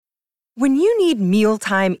When you need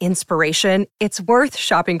mealtime inspiration, it's worth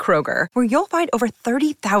shopping Kroger, where you'll find over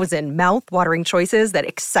 30,000 mouth-watering choices that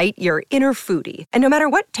excite your inner foodie. And no matter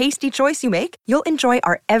what tasty choice you make, you'll enjoy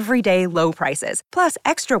our everyday low prices, plus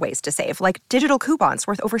extra ways to save, like digital coupons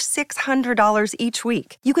worth over $600 each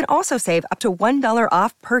week. You can also save up to $1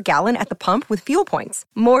 off per gallon at the pump with fuel points.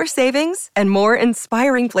 More savings and more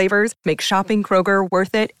inspiring flavors make shopping Kroger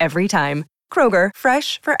worth it every time. Kroger,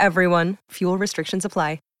 fresh for everyone. Fuel restrictions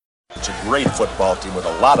apply. It's a great football team with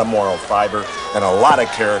a lot of moral fiber and a lot of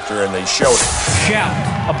character, and they showed it. Shout,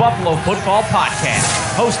 a Buffalo football podcast,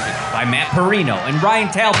 hosted by Matt Perino and Ryan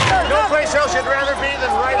Talbot. No place else you'd rather be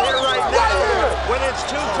than right here, right now. When it's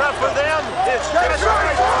too tough for them, it's just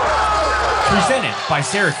right. Presented by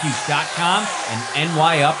Syracuse.com and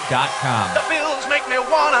NYUp.com. The Bills make me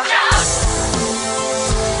wanna.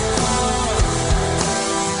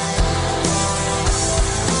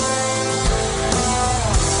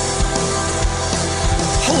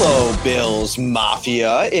 Hello, Bills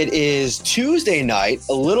Mafia. It is Tuesday night.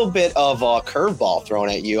 A little bit of a curveball thrown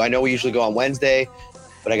at you. I know we usually go on Wednesday,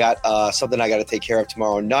 but I got something I got to take care of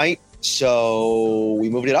tomorrow night. So we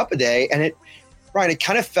moved it up a day. And Ryan, it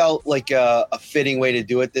kind of felt like a fitting way to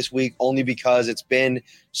do it this week, only because it's been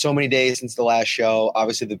so many days since the last show.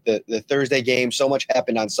 Obviously, the Thursday game, so much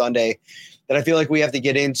happened on Sunday that I feel like we have to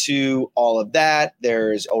get into all of that.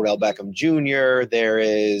 There's Odell Beckham Jr. There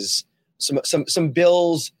is some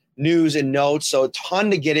Bills news and notes. So a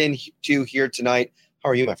ton to get into here tonight.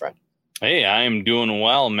 How are you, my friend? Hey, I'm doing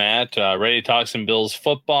well, Matt. Ready to talk some Bills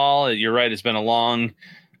football. You're right. It's been a long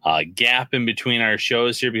gap in between our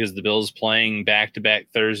shows here because the Bills playing back-to-back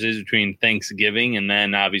Thursdays between Thanksgiving and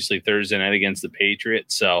then obviously Thursday night against the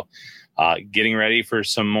Patriots. So getting ready for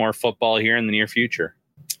some more football here in the near future.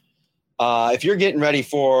 If you're getting ready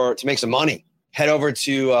to make some money, head over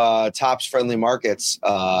to Tops Friendly Markets,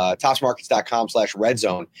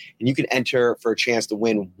 topsmarkets.com/redzone, and you can enter for a chance to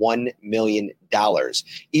win $1 million.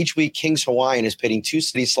 Each week, Kings Hawaiian is pitting two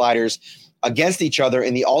city sliders against each other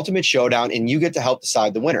in the ultimate showdown, and you get to help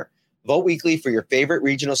decide the winner. Vote weekly for your favorite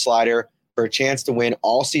regional slider for a chance to win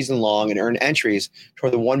all season long and earn entries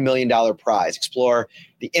toward the $1 million prize. Explore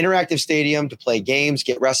the interactive stadium to play games,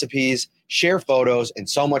 get recipes, share photos, and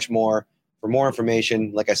so much more. For more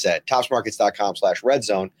information, like I said,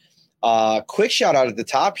 topsmarkets.com/redzone. Quick shout out at the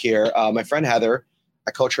top here. My friend Heather,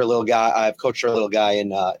 I've coached her little guy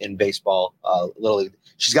in baseball. Little League.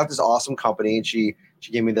 She's got this awesome company, and she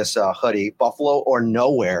gave me this hoodie, Buffalo or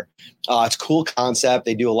Nowhere. It's a cool concept.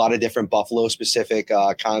 They do a lot of different Buffalo specific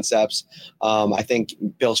concepts. I think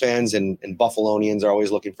Bills fans and Buffalonians are always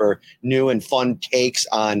looking for new and fun takes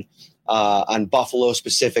on Buffalo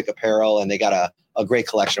specific apparel, and they got a great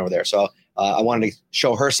collection over there. So I wanted to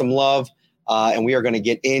show her some love, and we are going to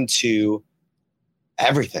get into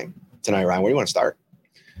everything tonight. Ryan, where do you want to start?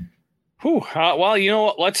 Well, you know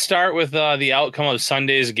what? Let's start with the outcome of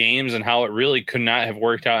Sunday's games and how it really could not have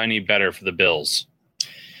worked out any better for the Bills.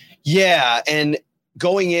 Yeah, and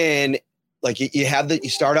going in, like you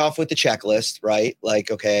start off with the checklist, right? Like,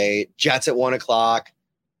 okay, Jets at 1:00,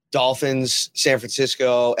 Dolphins, San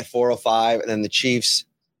Francisco at 4:05, and then the Chiefs,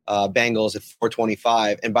 Bengals at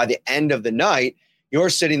 4:25. And by the end of the night, you're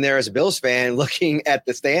sitting there as a Bills fan looking at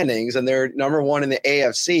the standings, and they're number one in the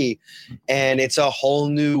AFC, and it's a whole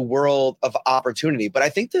new world of opportunity. But I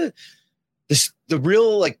think the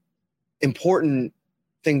real important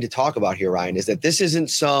thing to talk about here, Ryan, is that this isn't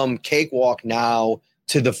some cakewalk now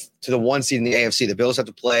to the one seed in the AFC. The Bills have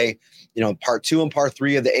to play, part 2 and part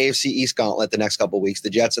 3 of the AFC East gauntlet the next couple of weeks, the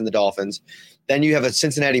Jets and the Dolphins. Then you have a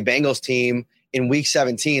Cincinnati Bengals team in week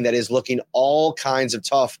 17 that is looking all kinds of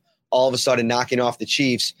tough, all of a sudden knocking off the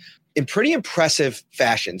Chiefs in pretty impressive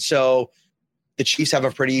fashion. So the Chiefs have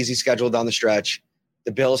a pretty easy schedule down the stretch.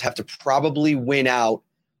 The Bills have to probably win out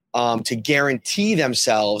to guarantee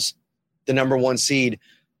themselves the number one seed.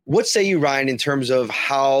 What say you, Ryan, in terms of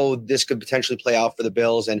how this could potentially play out for the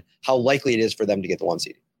Bills and how likely it is for them to get the one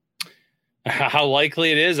seed? How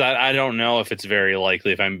likely it is, I don't know if it's very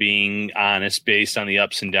likely, if I'm being honest, based on the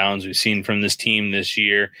ups and downs we've seen from this team this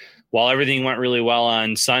year. While everything went really well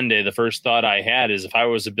on Sunday, the first thought I had is if I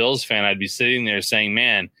was a Bills fan, I'd be sitting there saying,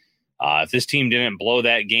 man, if this team didn't blow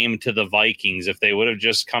that game to the Vikings, if they would have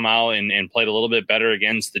just come out and played a little bit better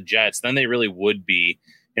against the Jets, then they really would be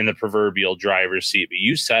in the proverbial driver's seat. But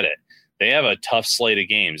you said it. They have a tough slate of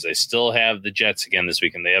games. They still have the Jets again this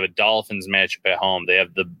weekend. They have a Dolphins matchup at home. They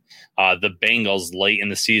have the Bengals late in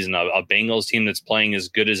the season, a Bengals team that's playing as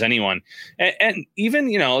good as anyone. And even,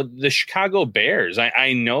 the Chicago Bears.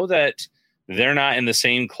 I know that they're not in the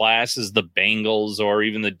same class as the Bengals or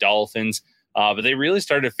even the Dolphins, But they really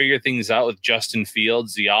started to figure things out with Justin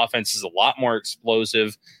Fields. The offense is a lot more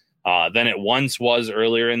explosive than it once was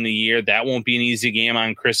earlier in the year. That won't be an easy game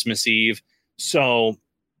on Christmas Eve. So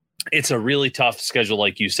it's a really tough schedule,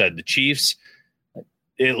 like you said. The Chiefs,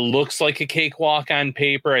 it looks like a cakewalk on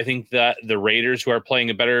paper. I think that the Raiders, who are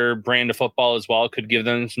playing a better brand of football as well, could give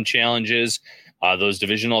them some challenges. Those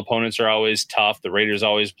divisional opponents are always tough. The Raiders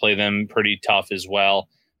always play them pretty tough as well.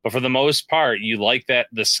 But for the most part, you like that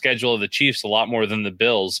the schedule of the Chiefs a lot more than the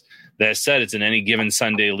Bills. That said, it's an any given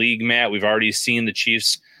Sunday league, Matt. We've already seen the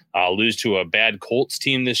Chiefs lose to a bad Colts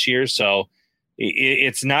team this year. So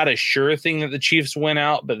it's not a sure thing that the Chiefs win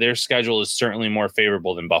out, but their schedule is certainly more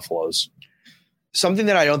favorable than Buffalo's. Something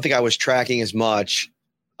that I don't think I was tracking as much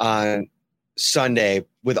on Sunday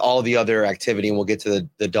with all the other activity, and we'll get to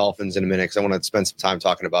the Dolphins in a minute because I want to spend some time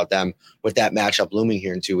talking about them with that matchup looming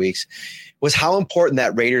here in 2 weeks, was how important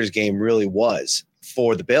that Raiders game really was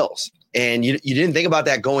for the Bills. And you didn't think about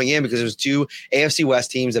that going in because there's two AFC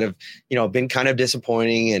West teams that have, been kind of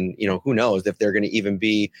disappointing, and, who knows if they're going to even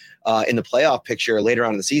be in the playoff picture later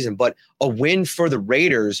on in the season. But a win for the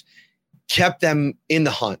Raiders kept them in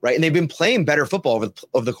the hunt, right? And they've been playing better football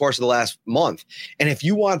over the course of the last month. And if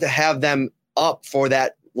you want to have them up for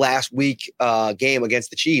that last week game against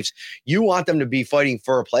the Chiefs, you want them to be fighting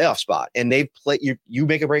for a playoff spot. And they've played, you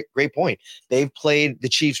make a great point. They've played the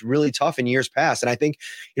Chiefs really tough in years past. And I think,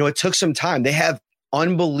 it took some time. They have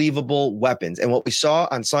unbelievable weapons. And what we saw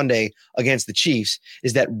on Sunday against the Chiefs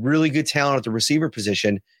is that really good talent at the receiver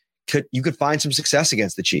position you could find some success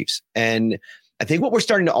against the Chiefs. And I think what we're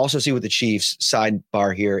starting to also see with the Chiefs,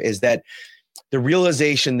 sidebar here, is that the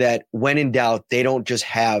realization that when in doubt, they don't just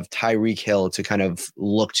have Tyreek Hill to kind of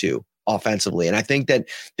look to offensively. And I think that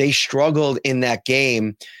they struggled in that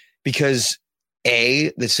game because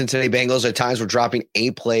the Cincinnati Bengals at times were dropping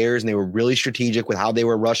 8 players, and they were really strategic with how they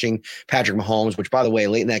were rushing Patrick Mahomes, which, by the way,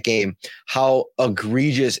 late in that game, how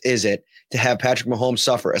egregious is it to have Patrick Mahomes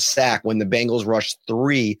suffer a sack when the Bengals rushed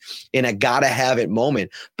 3 in a gotta have it moment,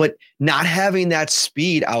 but not having that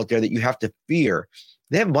speed out there that you have to fear.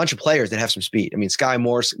 They have a bunch of players that have some speed. I mean, Sky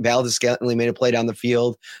Morse, Valdez-Scantling made a play down the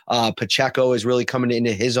field. Pacheco is really coming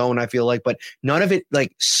into his own, I feel like, but none of it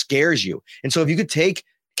scares you. And so if you could take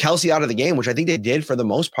Kelsey out of the game, which I think they did for the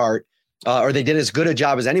most part, or they did as good a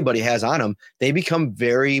job as anybody has on them, they become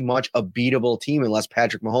very much a beatable team unless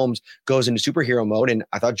Patrick Mahomes goes into superhero mode. And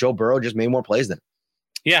I thought Joe Burrow just made more plays than him.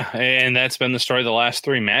 Yeah, and that's been the story of the last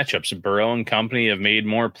 3 matchups. Burrow and company have made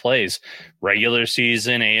more plays. Regular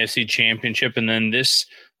season, AFC Championship, and then this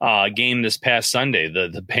game this past Sunday.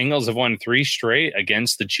 The Bengals have won 3 straight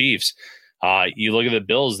against the Chiefs. You look at the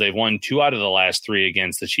Bills, they've won 2 out of the last 3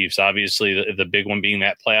 against the Chiefs. Obviously, the big one being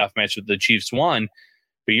that playoff match that the Chiefs won.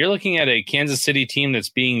 But you're looking at a Kansas City team that's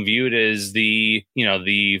being viewed as the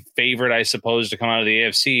favorite, I suppose, to come out of the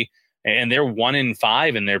AFC. And they're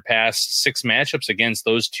 1-5 in their past 6 matchups against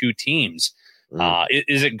those 2 teams.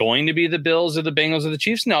 Is it going to be the Bills or the Bengals or the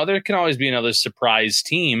Chiefs? No, there can always be another surprise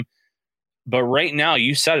team. But right now,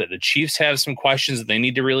 you said it. The Chiefs have some questions that they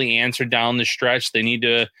need to really answer down the stretch. They need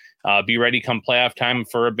to be ready come playoff time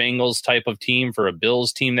for a Bengals type of team, for a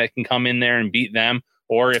Bills team that can come in there and beat them.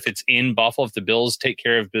 Or if it's in Buffalo, if the Bills take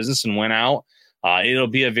care of business and win out, it'll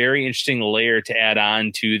be a very interesting layer to add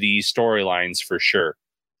on to the storylines for sure.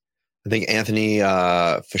 I think Anthony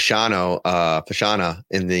Fashana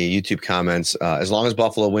in the YouTube comments, as long as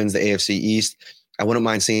Buffalo wins the AFC East, I wouldn't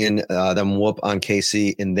mind seeing them whoop on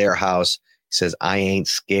KC in their house. He says, I ain't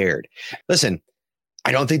scared. Listen,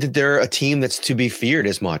 I don't think that they're a team that's to be feared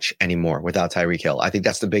as much anymore without Tyreek Hill. I think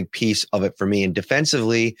that's the big piece of it for me. And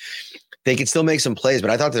defensively, they can still make some plays, but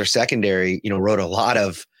I thought their secondary, wrote a lot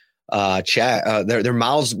of their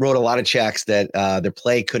mouths wrote a lot of checks that their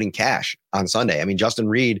play couldn't cash on Sunday. I mean, Justin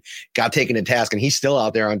Reed got taken to task, and he's still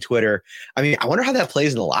out there on Twitter. I mean, I wonder how that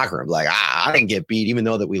plays in the locker room. Like, I didn't get beat, even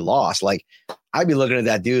though that we lost. Like, I'd be looking at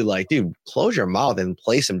that dude like, dude, close your mouth and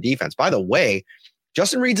play some defense. By the way,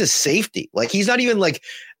 Justin Reed's a safety. Like, he's not even like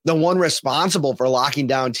the one responsible for locking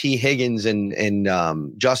down T. Higgins and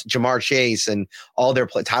just Jamar Chase and all their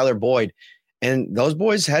Tyler Boyd. And those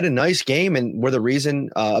boys had a nice game and were the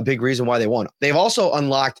reason, a big reason why they won. They've also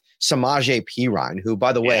unlocked Samaje Perine, who,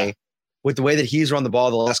 by the way, with the way that he's run the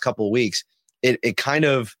ball the last couple of weeks, it kind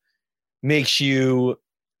of makes you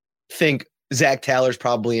think Zach Taylor's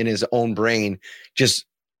probably in his own brain just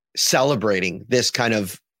celebrating this kind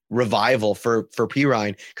of revival for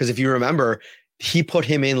Perine. Because if you remember, he put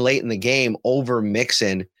him in late in the game over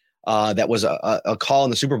Mixon. That was a call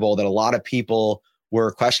in the Super Bowl that a lot of people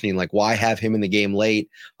were questioning, like, why have him in the game late?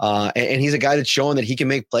 And he's a guy that's showing that he can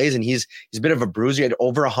make plays, and he's a bit of a bruiser. He had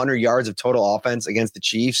over 100 yards of total offense against the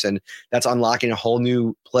Chiefs, and that's unlocking a whole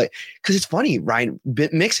new play. Because it's funny, Ryan,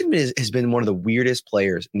 Mixon has been one of the weirdest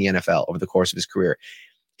players in the NFL over the course of his career.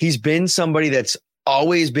 He's been somebody that's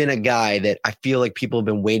always been a guy that I feel like people have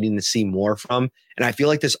been waiting to see more from. And I feel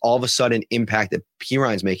like this all of a sudden impact that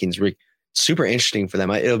Perine's making is super interesting for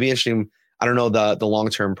them. It'll be interesting. I don't know the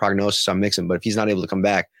long-term prognosis on Mixon, but if he's not able to come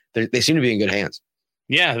back, they seem to be in good hands.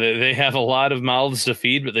 Yeah, they have a lot of mouths to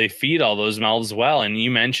feed, but they feed all those mouths well. And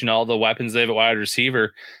you mentioned all the weapons they have at wide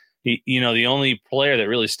receiver. The only player that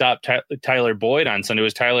really stopped Tyler Boyd on Sunday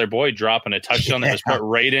was Tyler Boyd dropping a touchdown that was put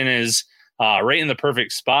right in his right in the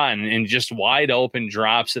perfect spot and just wide open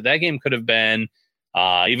drops. That game could have been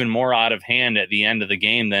even more out of hand at the end of the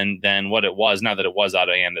game than what it was. Not that it was out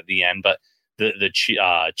of hand at the end, but the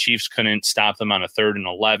Chiefs couldn't stop them on a 3rd and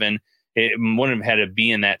 11. It wouldn't have had to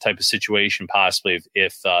be in that type of situation possibly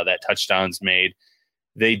if that touchdown's made.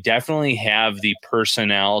 They definitely have the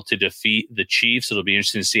personnel to defeat the Chiefs. It'll be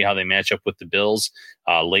interesting to see how they match up with the Bills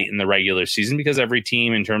late in the regular season, because every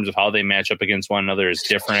team in terms of how they match up against one another is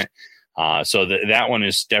different. So that one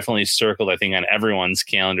is definitely circled, I think, on everyone's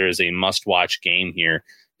calendar as a must-watch game here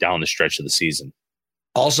down the stretch of the season.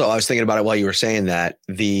 Also, I was thinking about it while you were saying that,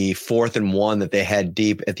 the 4th and 1 that they had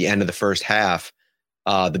deep at the end of the first half,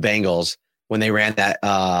 the Bengals, when they ran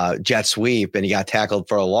that jet sweep and he got tackled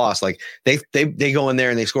for a loss, like they go in there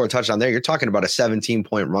and they score a touchdown there. You're talking about a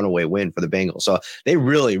 17-point runaway win for the Bengals. So they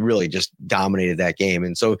really, really just dominated that game.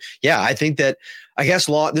 And so, yeah, I think that, I guess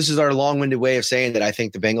this is our long-winded way of saying that I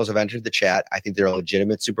think the Bengals have entered the chat. I think they're a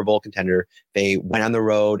legitimate Super Bowl contender. They went on the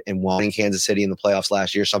road and won in Kansas City in the playoffs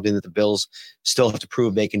last year, something that the Bills still have to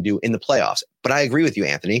prove they can do in the playoffs. But I agree with you,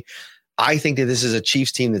 Anthony. I think that this is a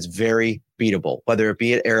Chiefs team that's very beatable, whether it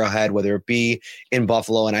be at Arrowhead, whether it be in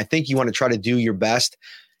Buffalo. And I think you want to try to do your best.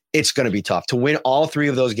 It's going to be tough to win all 3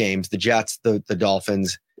 of those games, the Jets, the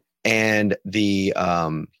Dolphins, and the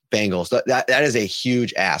Bengals. That is a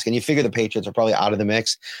huge ask. And you figure the Patriots are probably out of the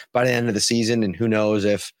mix by the end of the season. And who knows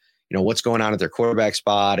if, what's going on at their quarterback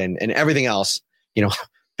spot and everything else,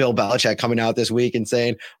 Bill Belichick coming out this week and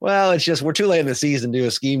saying, well, it's just, we're too late in the season to do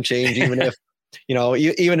a scheme change, even if,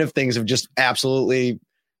 even if things have just absolutely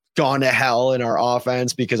gone to hell in our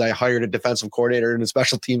offense because I hired a defensive coordinator and a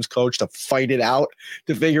special teams coach to fight it out,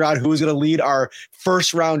 to figure out who's going to lead our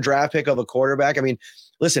 1st round draft pick of a quarterback. I mean,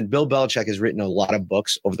 listen, Bill Belichick has written a lot of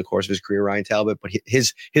books over the course of his career, Ryan Talbot, but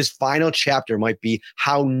his final chapter might be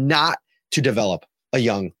how not to develop a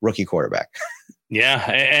young rookie quarterback. Yeah.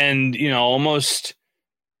 And, almost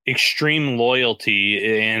extreme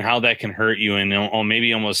loyalty and how that can hurt you and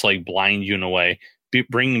maybe almost like blind you in a way.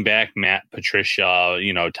 Bringing back Matt Patricia,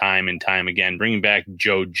 time and time again, bringing back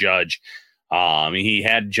Joe Judge. He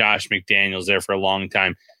had Josh McDaniels there for a long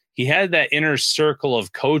time. He had that inner circle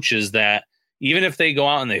of coaches that even if they go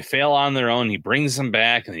out and they fail on their own, he brings them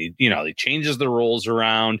back and he changes the rules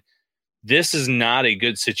around. This is not a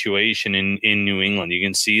good situation in New England. You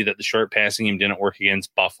can see that the short passing game didn't work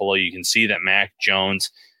against Buffalo. You can see that Mac Jones,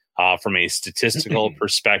 from a statistical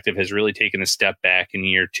perspective, has really taken a step back in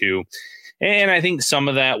year 2. And I think some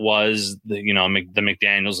of that was the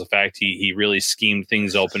McDaniels effect. He really schemed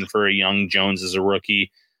things open for a young Jones as a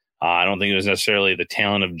rookie. I don't think it was necessarily the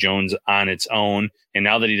talent of Jones on its own. And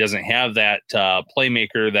now that he doesn't have that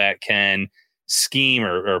playmaker that can scheme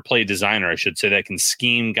or play designer, I should say, that can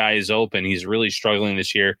scheme guys open, he's really struggling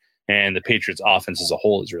this year. And the Patriots offense as a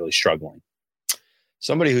whole is really struggling.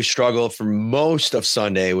 Somebody who struggled for most of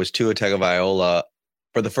Sunday was Tua Tagovailoa,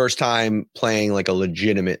 for the first time playing like a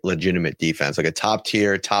legitimate defense, like a top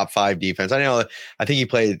tier, top 5 defense. I think he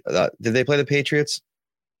played, did they play the Patriots?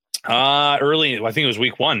 Early, I think it was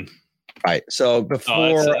week 1. Right. So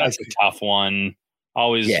before, that's a tough one.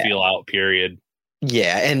 Always feel out, period.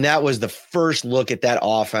 Yeah. And that was the first look at that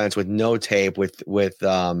offense with no tape, with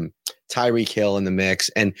Tyreek Hill in the mix.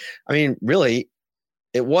 And I mean, really,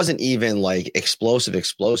 it wasn't even like explosive.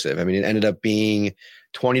 I mean, it ended up being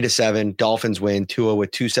 20-7, Dolphins win, Tua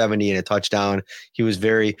with 270 and a touchdown.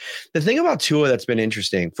 The thing about Tua that's been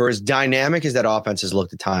interesting, for as dynamic as that offense has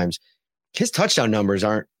looked at times, his touchdown numbers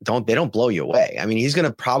don't blow you away. I mean, he's going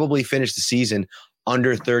to probably finish the season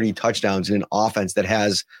under 30 touchdowns in an offense that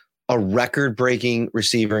has a record-breaking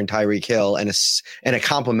receiver in Tyreek Hill and a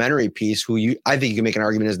complimentary piece who I think you can make an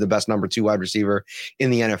argument is the best number 2 wide receiver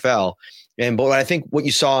in the NFL. But I think what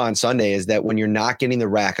you saw on Sunday is that when you're not getting the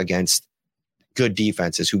rack against good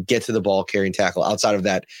defenses who get to the ball, carrying tackle outside of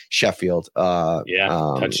that Sheffield.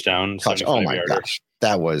 Touchdown. Oh my gosh.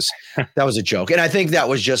 That was a joke. And I think that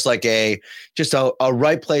was just like a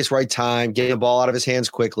right place, right time, getting the ball out of his hands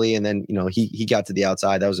quickly. And then, he got to the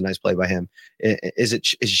outside. That was a nice play by him. Is it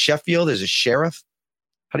Sheffield? Is it Sheriff?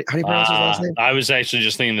 How do you pronounce his last name? I was actually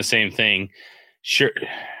just thinking the same thing. Sure.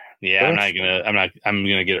 Yeah, I'm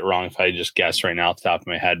gonna get it wrong if I just guess right now off the top of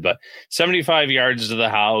my head, but 75 yards to the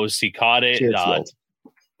house. He caught it.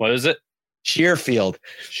 What is it? Shearfield.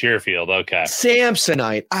 Okay.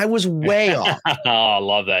 Samsonite. I was way off. Oh, I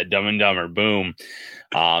love that. Dumb and Dumber. Boom.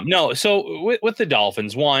 No. So with the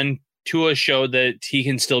Dolphins, Tua showed that he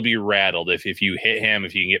can still be rattled if you hit him,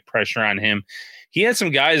 if you can get pressure on him. He had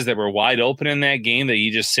some guys that were wide open in that game that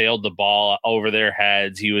he just sailed the ball over their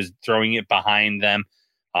heads. He was throwing it behind them.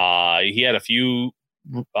 He had a few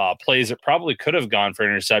plays that probably could have gone for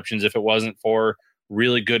interceptions if it wasn't for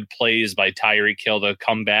really good plays by Tyreek Hill to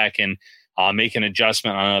come back and make an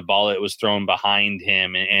adjustment on a ball that was thrown behind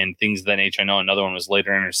him and things of that nature. I know another one was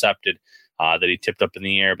later intercepted that he tipped up in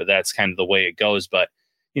the air, but that's kind of the way it goes. But,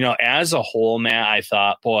 as a whole, Matt, I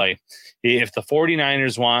thought, boy, if the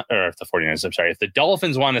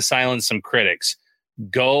Dolphins want to silence some critics,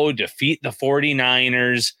 go defeat the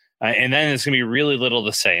 49ers. And then it's going to be really little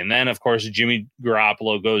to say. And then, of course, Jimmy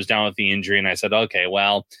Garoppolo goes down with the injury. And I said, okay,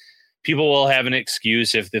 well, people will have an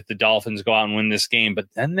excuse if the Dolphins go out and win this game, but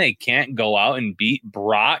then they can't go out and beat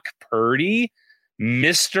Brock Purdy.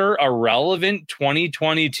 Mr. Irrelevant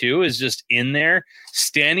 2022 is just in there,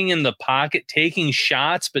 standing in the pocket, taking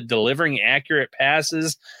shots, but delivering accurate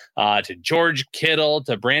passes to George Kittle,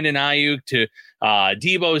 to Brandon Ayuk, to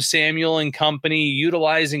Deebo Samuel and company,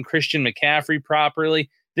 utilizing Christian McCaffrey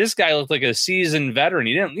properly. This guy looked like a seasoned veteran.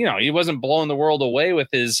 He didn't, he wasn't blowing the world away with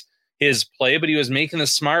his play, but he was making the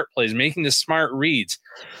smart plays, making the smart reads.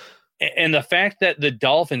 And the fact that the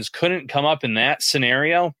Dolphins couldn't come up in that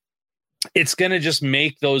scenario, it's going to just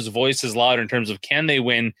make those voices louder in terms of, can they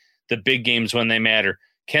win the big games when they matter?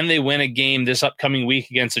 Can they win a game this upcoming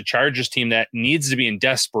week against a Chargers team that needs to be in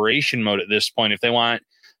desperation mode at this point if they want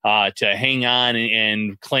to hang on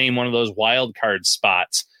and claim one of those wild card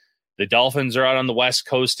spots? The Dolphins are out on the West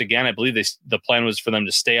Coast again. I believe the plan was for them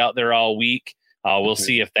to stay out there all week. We'll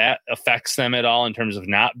see if that affects them at all in terms of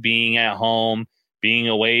not being at home, being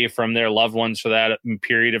away from their loved ones for that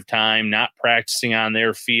period of time, not practicing on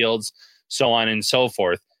their fields, so on and so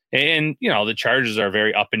forth. And, the Chargers are a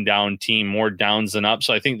very up and down team, more downs than up.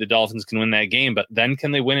 So I think the Dolphins can win that game, but then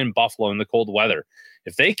can they win in Buffalo in the cold weather?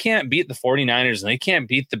 If they can't beat the 49ers and they can't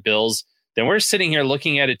beat the Bills, then we're sitting here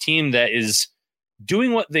looking at a team that is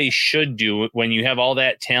doing what they should do when you have all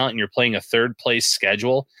that talent and you're playing a third place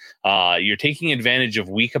schedule. You're taking advantage of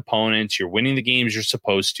weak opponents. You're winning the games you're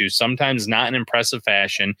supposed to, sometimes not in impressive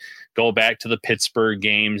fashion. Go back to the Pittsburgh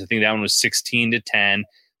games. I think that one was 16-10.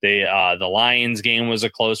 The Lions game was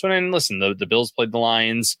a close one. And listen, the Bills played the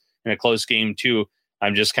Lions in a close game too.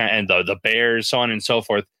 I'm just and the Bears, so on and so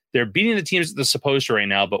forth. They're beating the teams that they're supposed to right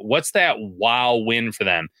now, but what's that wow win for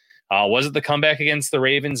them? Was it the comeback against the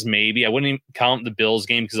Ravens? Maybe. I wouldn't even count the Bills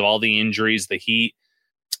game because of all the injuries, the heat,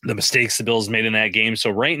 the mistakes the Bills made in that game. So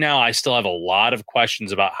right now, I still have a lot of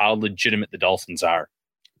questions about how legitimate the Dolphins are.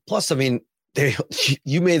 Plus, I mean,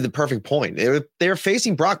 you made the perfect point. They're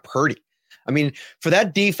facing Brock Purdy. I mean, for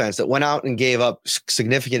that defense that went out and gave up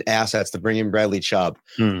significant assets to bring in Bradley Chubb,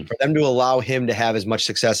 for them to allow him to have as much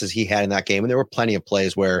success as he had in that game, and there were plenty of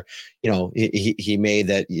plays where, he made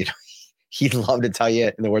that, he'd love to tell you,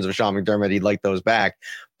 in the words of Sean McDermott, he'd like those back.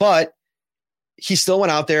 But he still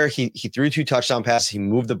went out there. He threw 2 touchdown passes. He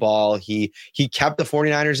moved the ball. He kept the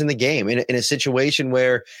 49ers in the game in a situation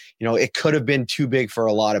where, it could have been too big for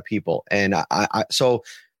a lot of people. And so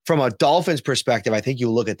from a Dolphins perspective, I think you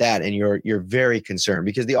look at that and you're very concerned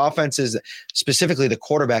because the offenses, specifically the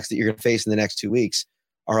quarterbacks that you're going to face in the next 2 weeks,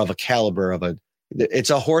 are of a caliber it's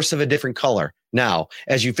a horse of a different color now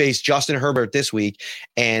as you face Justin Herbert this week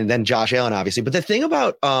and then Josh Allen, obviously. But the thing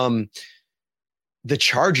about the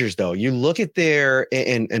Chargers, though, you look at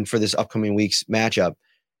and for this upcoming week's matchup,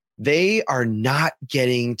 they are not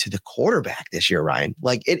getting to the quarterback this year, Ryan.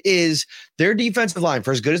 Like, it is their defensive line,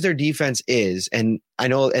 for as good as their defense is, and I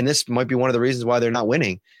know, and this might be one of the reasons why they're not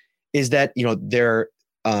winning, is that, their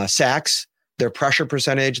sacks, their pressure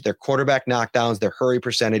percentage, their quarterback knockdowns, their hurry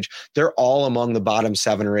percentage, they're all among the bottom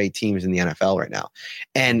 7 or 8 teams in the NFL right now.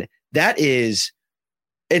 And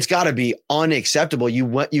it's got to be unacceptable.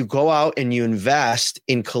 You go out and you invest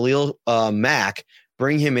in Khalil Mack,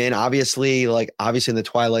 bring him in, obviously in the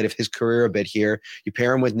twilight of his career a bit here. You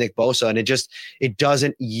pair him with Nick Bosa, and it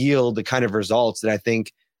doesn't yield the kind of results that I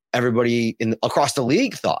think everybody across the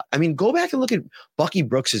league thought. I mean, go back and look at Bucky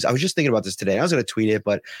Brooks's. I was just thinking about this today. I was going to tweet it,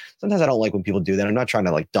 but sometimes I don't like when people do that. I'm not trying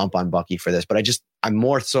to like dump on Bucky for this, but I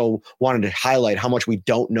more so wanted to highlight how much we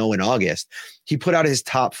don't know in August. He put out his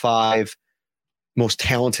top 5 most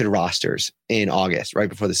talented rosters in August, right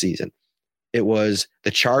before the season. It was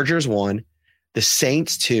the Chargers 1, the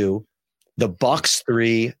Saints 2, the Bucks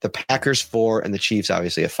 3, the Packers 4, and the Chiefs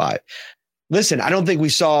obviously at 5. Listen, I don't think we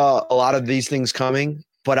saw a lot of these things coming,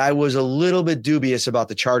 but I was a little bit dubious about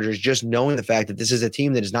the Chargers, just knowing the fact that this is a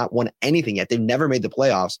team that has not won anything yet. They've never made the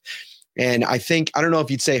playoffs. And I don't know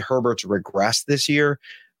if you'd say Herbert's regressed this year,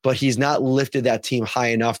 but he's not lifted that team high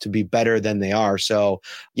enough to be better than they are. So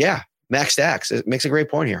yeah, Max Stacks makes a great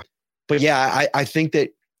point here. But yeah, I think that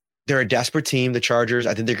they're a desperate team, the Chargers.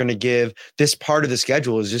 I think they're going to give this part of the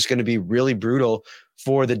schedule is just going to be really brutal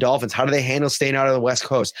for the Dolphins. How do they handle staying out of the West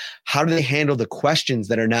Coast? How do they handle the questions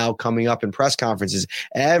that are now coming up in press conferences?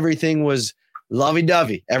 Everything was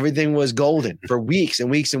lovey-dovey. Everything was golden for weeks and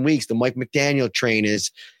weeks and weeks. The Mike McDaniel train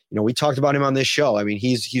is, we talked about him on this show. I mean,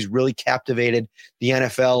 he's really captivated the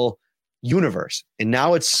NFL universe. And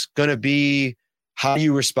now it's going to be how do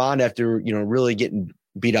you respond after, really getting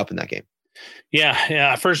beat up in that game?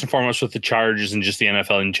 Yeah. First and foremost, with the Chargers and just the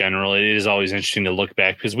NFL in general, it is always interesting to look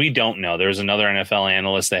back because we don't know. There was another NFL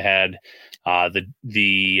analyst that had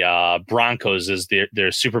the Broncos as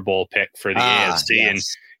their Super Bowl pick for the AFC, yes. And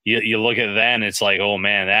you look at that and it's like, oh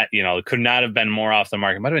man, that could not have been more off the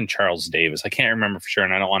mark. It might have been Charles Davis. I can't remember for sure,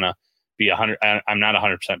 and I don't want to be 100. I'm not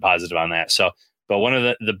 100% positive on that. So, but one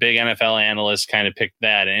of the big NFL analysts kind of picked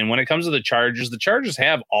that. And when it comes to the Chargers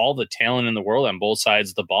have all the talent in the world on both sides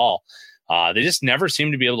of the ball. They just never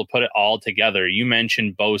seem to be able to put it all together. You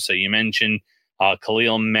mentioned Bosa. You mentioned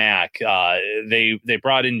Khalil Mack. They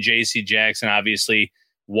brought in J.C. Jackson. Obviously,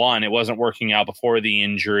 1, it wasn't working out before the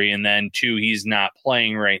injury, and then 2, he's not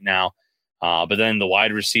playing right now. But then the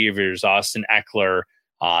wide receivers, Austin Eckler,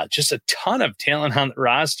 just a ton of talent on the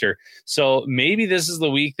roster. So maybe this is the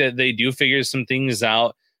week that they do figure some things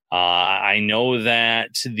out. I know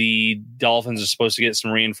that the Dolphins are supposed to get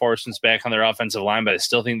some reinforcements back on their offensive line, but I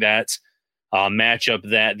still think that's matchup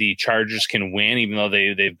that the Chargers can win, even though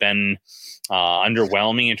they've been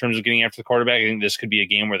underwhelming in terms of getting after the quarterback. I think this could be a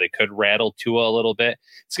game where they could rattle Tua a little bit.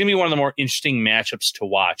 It's going to be one of the more interesting matchups to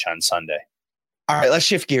watch on Sunday. All right, let's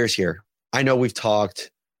shift gears here. I know we've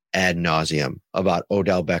talked ad nauseum about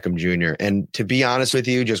Odell Beckham Jr. And to be honest with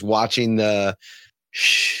you, just watching the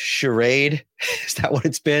charade, is that what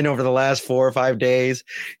it's been over the last 4 or 5 days?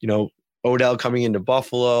 Odell coming into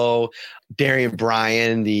Buffalo, Darian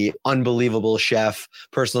Bryan, the unbelievable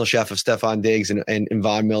personal chef of Stephon Diggs and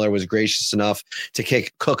Von Miller, was gracious enough to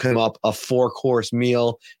cook him up a 4-course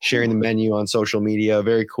meal, sharing the menu on social media.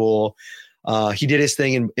 Very cool. He did his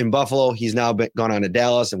thing in Buffalo. He's now gone on to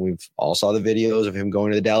Dallas, and we've all saw the videos of him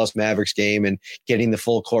going to the Dallas Mavericks game and getting the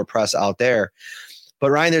full court press out there. But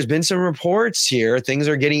Ryan, there's been some reports here. Things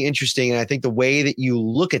are getting interesting. And I think the way that you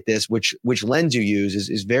look at this, which lens you use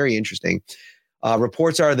is very interesting.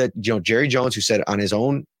 Reports are that, Jerry Jones, who said on his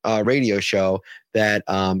own radio show that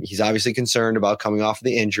he's obviously concerned about coming off of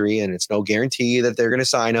the injury and it's no guarantee that they're going to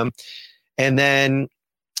sign him. And then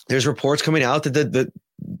there's reports coming out that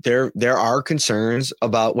there are concerns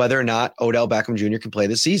about whether or not Odell Beckham Jr. can play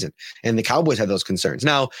this season. And the Cowboys have those concerns.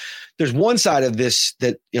 Now, there's one side of this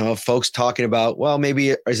that, folks talking about, well,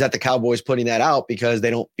 maybe is that the Cowboys putting that out because they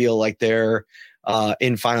don't feel like they're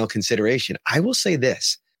in final consideration. I will say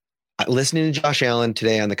this. Listening to Josh Allen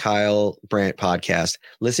today on the Kyle Brandt podcast,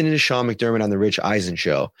 listening to Sean McDermott on the Rich Eisen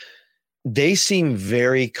show, they seem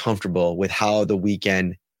very comfortable with how the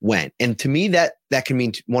weekend went. And to me, that can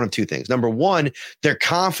mean one of two things. Number one, they're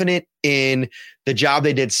confident in the job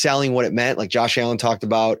they did selling what it meant. Like Josh Allen talked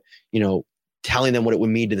about, telling them what it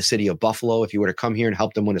would mean to the city of Buffalo if he were to come here and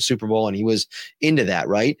help them win a Super Bowl. And he was into that,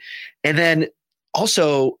 right? And then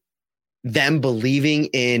also them believing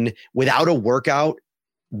in, without a workout,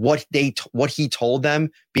 what he told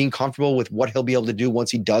them, being comfortable with what he'll be able to do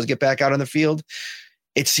once he does get back out on the field.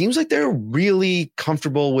 It seems like they're really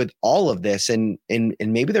comfortable with all of this, and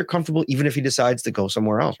maybe they're comfortable even if he decides to go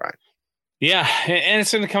somewhere else, right? Yeah, and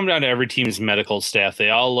it's going to come down to every team's medical staff. They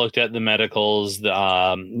all looked at the medicals.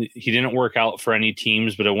 He didn't work out for any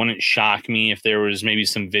teams, but it wouldn't shock me if there was maybe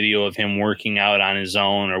some video of him working out on his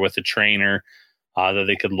own or with a trainer that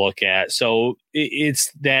they could look at. So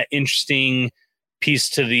it's that interesting piece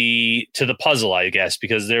to the puzzle, I guess,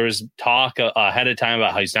 because there was talk ahead of time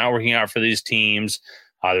about how he's not working out for these teams.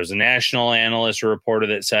 There's a national analyst or reporter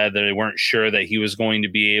that said that they weren't sure that he was going to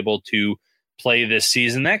be able to play this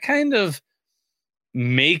season. That kind of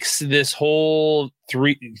makes this whole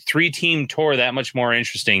three team tour that much more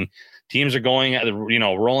interesting. Teams are going at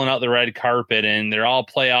rolling out the red carpet, and they're all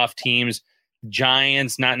playoff teams.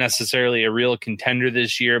 Giants, not necessarily a real contender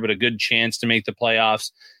this year, but a good chance to make the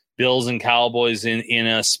playoffs. Bills and Cowboys in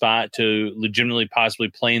a spot to legitimately possibly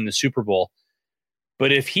play in the Super Bowl.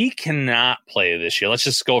 But if he cannot play this year, let's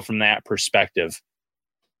just go from that perspective.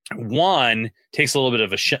 One, takes a little bit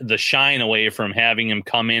of the shine away from having him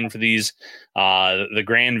come in for these the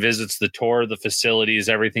grand visits, the tour of the facilities,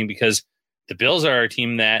 everything, because the Bills are a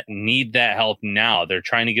team that need that help now. They're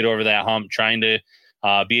trying to get over that hump, trying to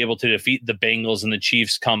be able to defeat the Bengals and the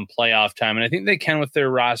Chiefs come playoff time. And I think they can with their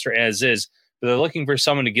roster as is, but they're looking for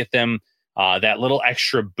someone to get them that little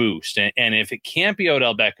extra boost. And if it can't be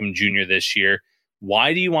Odell Beckham Jr. this year,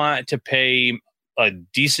 why do you want to pay a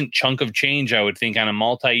decent chunk of change, I would think, on a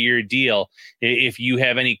multi-year deal if you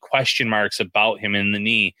have any question marks about him in the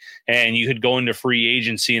knee? And you could go into free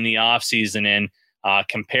agency in the offseason and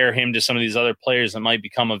compare him to some of these other players that might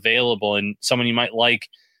become available and someone you might like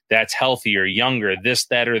that's healthier, younger, this,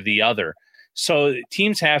 that, or the other. So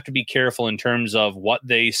teams have to be careful in terms of what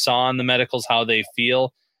they saw in the medicals, how they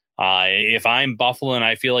feel. If I'm Buffalo and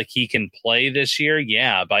I feel like he can play this year,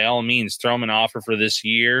 yeah, by all means, throw him an offer for this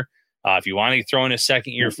year. If you want to throw in a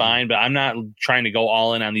second year, fine, but I'm not trying to go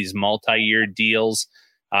all in on these multi-year deals.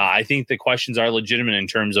 I think the questions are legitimate in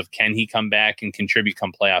terms of can he come back and contribute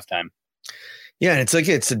come playoff time? Yeah, and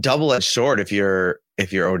it's a double-edged sword if you're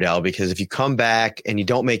Odell, because if you come back and you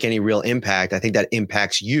don't make any real impact, I think that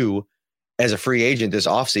impacts you as a free agent this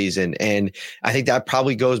offseason. And I think that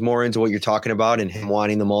probably goes more into what you're talking about and him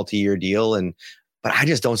wanting the multi-year deal. But I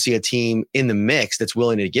just don't see a team in the mix that's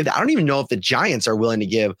willing to give that. I don't even know if the Giants are willing to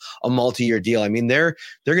give a multi-year deal. I mean, they're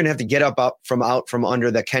going to have to get out from under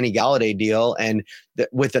the Kenny Galladay deal, and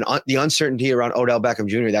with the uncertainty around Odell Beckham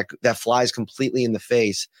Jr., that flies completely in the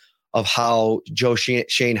face of how Joe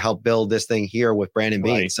Shane helped build this thing here with Brandon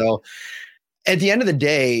Beane. Right. So at the end of the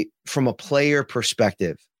day, from a player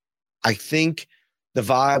perspective, I think the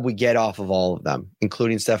vibe we get off of all of them,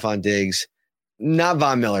 including Stephon Diggs, not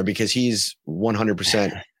Von Miller, because he's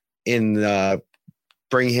 100% in the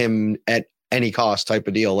bring him at any cost type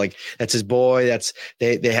of deal. Like, that's his boy.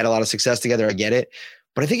 They had a lot of success together. I get it.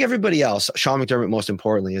 But I think everybody else, Sean McDermott, most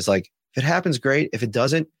importantly, is like, if it happens, great. If it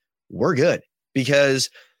doesn't, we're good, because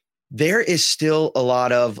there is still a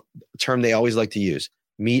lot of term they always like to use,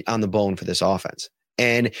 meat on the bone for this offense.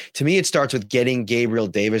 And to me, it starts with getting Gabriel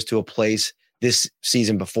Davis to a place this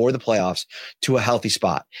season before the playoffs to a healthy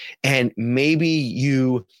spot. And maybe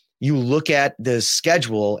you look at the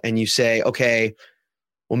schedule and you say, okay,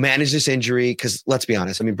 we'll manage this injury. Because let's be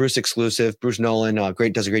honest, I mean, Bruce Nolan,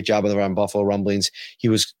 does a great job of the Buffalo Rumblings. He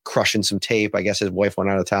was crushing some tape. I guess his wife went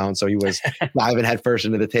out of town, so he was diving headfirst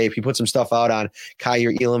into the tape. He put some stuff out on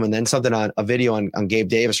Kaiir Elam and then something on a video on Gabe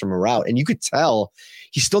Davis from a route. And you could tell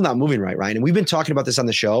he's still not moving right, Ryan. And we've been talking about this on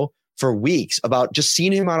the show for weeks about just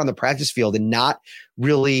seeing him out on the practice field and not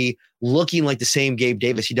really looking like the same Gabe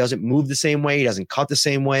Davis. He doesn't move the same way. He doesn't cut the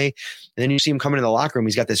same way. And then you see him coming in the locker room.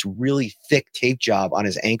 He's got this really thick tape job on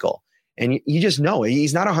his ankle. And you just know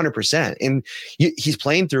he's not 100%. And he's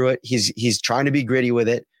playing through it. He's trying to be gritty with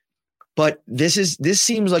it. But this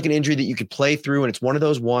seems like an injury that you could play through. And it's one of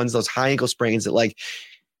those high ankle sprains that, like,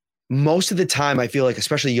 most of the time, I feel like,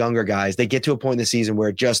 especially younger guys, they get to a point in the season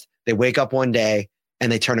where they wake up one day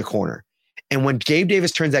and they turn a corner. And when Gabe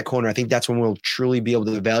Davis turns that corner, I think that's when we'll truly be able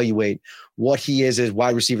to evaluate what he is as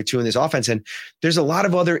wide receiver 2 in this offense. And there's a lot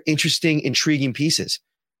of other interesting, intriguing pieces.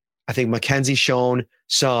 I think McKenzie's shown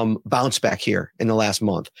some bounce back here in the last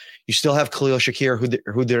month. You still have Khalil Shakir,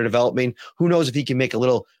 who they're developing. Who knows if he can make a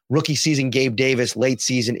little rookie season Gabe Davis late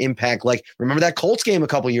season impact? Like, remember that Colts game a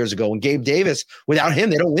couple years ago when Gabe Davis, without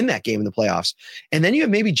him, they don't win that game in the playoffs. And then you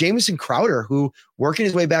have maybe Jamison Crowder, who working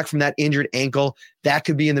his way back from that injured ankle. That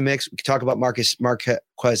could be in the mix. We could talk about Marquez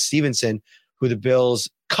Stevenson, who the Bills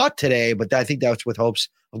cut today, but I think that's with hopes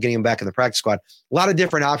of getting him back in the practice squad. A lot of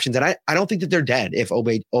different options. And I don't think that they're dead if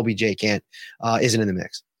OBJ isn't in the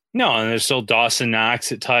mix. No, and there's still Dawson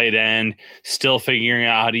Knox at tight end, still figuring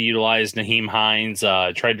out how to utilize Nyheim Hines.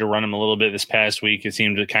 Tried to run him a little bit this past week. It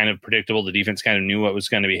seemed kind of predictable. The defense kind of knew what was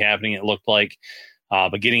going to be happening, it looked like.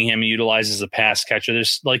 But getting him utilized as a pass catcher,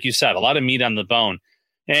 there's, like you said, a lot of meat on the bone.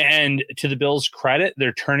 And to the Bills' credit,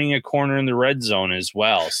 they're turning a corner in the red zone as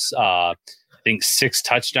well. I think 6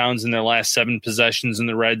 touchdowns in their last 7 possessions in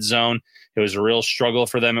the red zone. It was a real struggle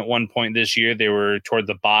for them at one point this year. They were toward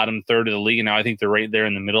the bottom third of the league, and now I think they're right there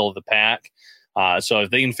in the middle of the pack. So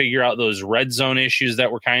if they can figure out those red zone issues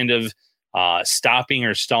that were kind of stopping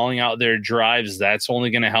or stalling out their drives, that's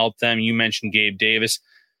only going to help them. You mentioned Gabe Davis.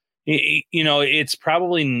 It's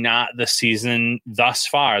probably not the season thus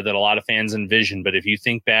far that a lot of fans envision. But if you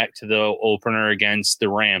think back to the opener against the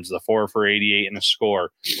Rams, the 4 for 88 and a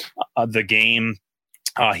score, the game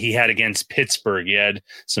he had against Pittsburgh, he had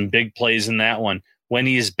some big plays in that one. When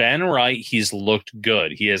he's been right, he's looked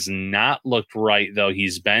good. He has not looked right, though.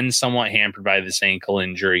 He's been somewhat hampered by this ankle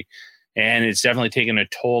injury, and it's definitely taken a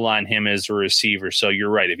toll on him as a receiver. So you're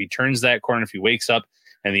right. If he turns that corner, if he wakes up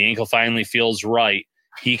and the ankle finally feels right,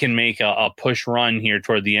 he can make a push run here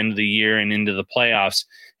toward the end of the year and into the playoffs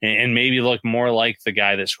and maybe look more like the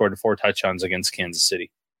guy that scored 4 touchdowns against Kansas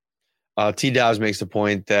City. T-Dobbs makes the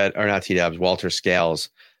point that, or not T-Dobbs, Walter Scales,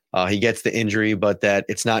 he gets the injury, but that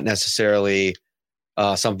it's not necessarily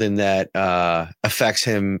something that affects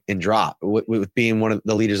him in drop, with being one of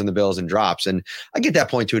the leaders in the Bills in drops. And I get that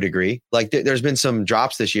point to a degree. Like there's been some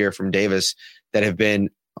drops this year from Davis that have been,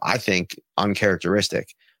 I think,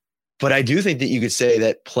 uncharacteristic. But I do think that you could say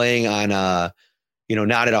that playing on,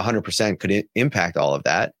 not at 100% could impact all of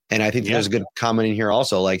that. And I think there's a good comment in here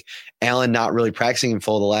also, like Allen not really practicing in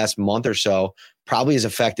full the last month or so probably has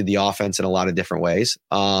affected the offense in a lot of different ways.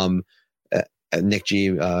 Nick G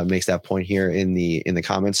makes that point here in the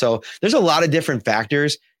comments. So there's a lot of different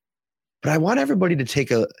factors, but I want everybody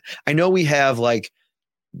to I know we have like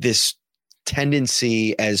this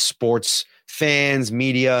tendency as sports fans,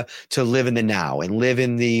 media, to live in the now and live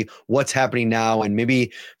in the what's happening now and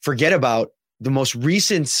maybe forget about the most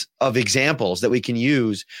recent of examples that we can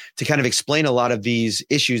use to kind of explain a lot of these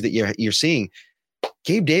issues that you're seeing.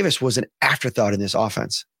 Gabe Davis was an afterthought in this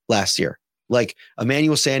offense last year. Like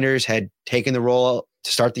Emmanuel Sanders had taken the role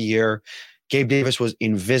to start the year. Gabe Davis was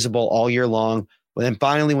invisible all year long. But then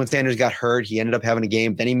finally, when Sanders got hurt, he ended up having a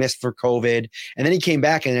game. Then he missed for COVID. And then he came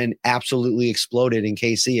back and then absolutely exploded in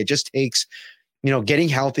KC. It just takes, getting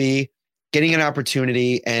healthy, getting an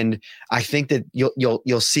opportunity. And I think that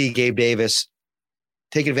you'll see Gabe Davis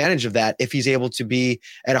take advantage of that if he's able to be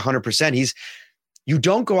at 100%. You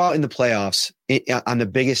don't go out in the playoffs on the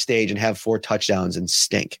biggest stage and have 4 touchdowns and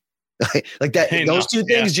stink. Like that, those two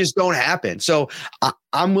things just don't happen. So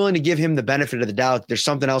I'm willing to give him the benefit of the doubt. There's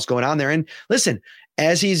something else going on there. And listen,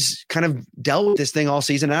 as he's kind of dealt with this thing all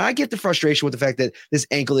season, and I get the frustration with the fact that this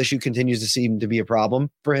ankle issue continues to seem to be a problem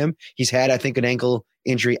for him. He's had, I think, an ankle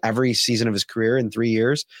injury every season of his career in 3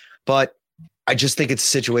 years. But I just think it's a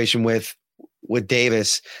situation with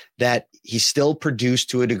Davis that he still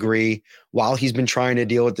produced to a degree while he's been trying to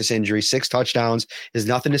deal with this injury. 6 touchdowns is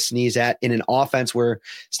nothing to sneeze at in an offense where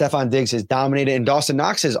Stephon Diggs has dominated and Dawson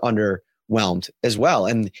Knox is underwhelmed as well.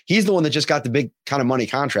 And he's the one that just got the big kind of money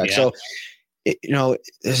contract. Yeah. So,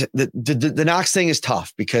 the Knox thing is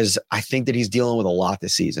tough because I think that he's dealing with a lot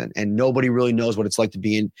this season and nobody really knows what it's like to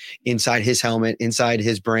be inside his helmet, inside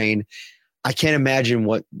his brain. I can't imagine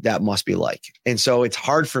what that must be like. And so it's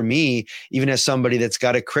hard for me, even as somebody that's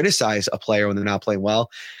got to criticize a player when they're not playing well,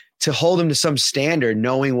 to hold him to some standard,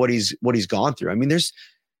 knowing what he's gone through. I mean, there's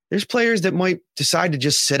players that might decide to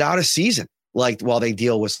just sit out a season, like while they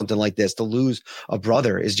deal with something like this. To lose a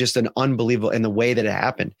brother is just an unbelievable in the way that it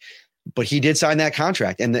happened. But he did sign that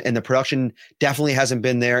contract, and the production definitely hasn't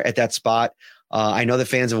been there at that spot. I know the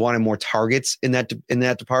fans have wanted more targets in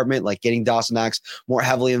that department, like getting Dawson Knox more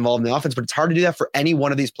heavily involved in the offense. But it's hard to do that for any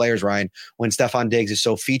one of these players, Ryan, when Stephon Diggs is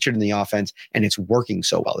so featured in the offense and it's working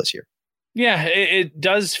so well this year. Yeah, it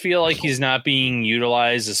does feel like he's not being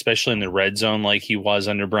utilized, especially in the red zone like he was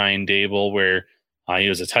under Brian Daboll, where he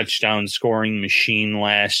was a touchdown scoring machine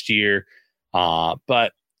last year.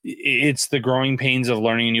 But it's the growing pains of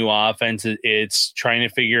learning a new offense. It's trying to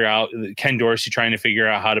figure out, Ken Dorsey trying to figure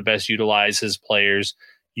out how to best utilize his players.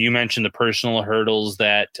 You mentioned the personal hurdles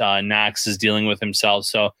that Knox is dealing with himself.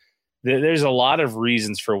 So there's a lot of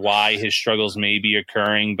reasons for why his struggles may be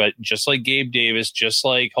occurring. But just like Gabe Davis, just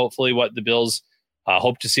like hopefully what the Bills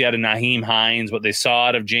hope to see out of Nyheim Hines, what they saw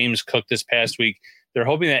out of James Cook this past week, they're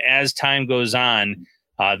hoping that as time goes on,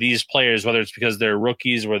 these players, whether it's because they're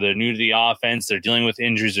rookies, where they're new to the offense, they're dealing with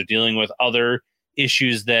injuries, they're dealing with other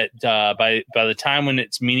issues, that by the time when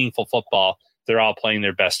it's meaningful football, they're all playing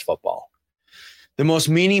their best football. The most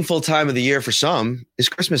meaningful time of the year for some is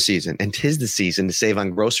Christmas season, and 'tis the season to save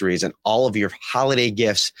on groceries and all of your holiday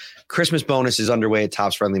gifts. Christmas bonus is underway at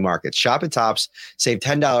Tops Friendly Markets. Shop at Tops, save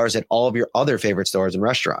 $10 at all of your other favorite stores and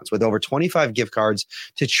restaurants. With over 25 gift cards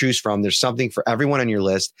to choose from, there's something for everyone on your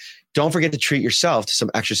list. Don't forget to treat yourself to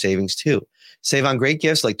some extra savings too. Save on great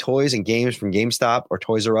gifts like toys and games from GameStop or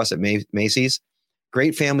Toys R Us at Macy's.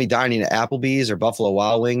 Great family dining at Applebee's or Buffalo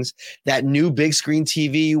Wild Wings, that new big screen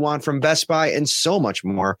TV you want from Best Buy, and so much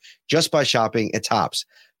more just by shopping at Tops.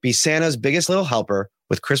 Be Santa's biggest little helper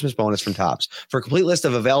with Christmas bonus from Topps. For a complete list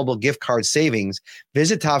of available gift card savings,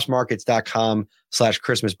 visit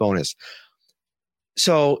topsmarkets.com/Christmas bonus.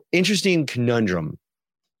 So interesting conundrum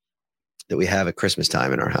that we have at Christmas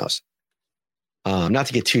time in our house. Not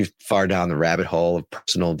to get too far down the rabbit hole of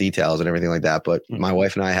personal details and everything like that, but my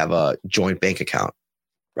wife and I have a joint bank account,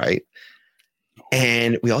 right?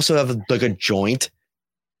 And we also have like a joint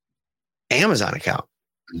Amazon account.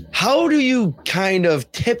 How do you kind of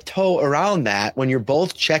tiptoe around that when you're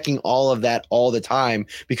both checking all of that all the time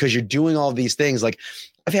because you're doing all these things? Like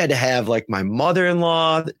I've had to have like my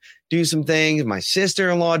mother-in-law do some things, my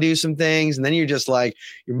sister-in-law do some things. And then you're just like,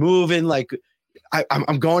 you're moving like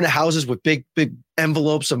I'm going to houses with big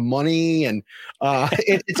envelopes of money. And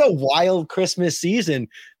it's a wild Christmas season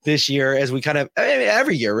this year as we kind of,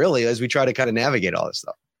 every year really, as we try to kind of navigate all this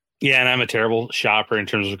stuff. Yeah, and I'm a terrible shopper in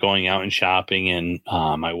terms of going out and shopping. And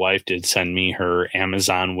my wife did send me her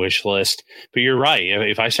Amazon wish list. But you're right.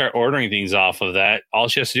 If I start ordering things off of that, all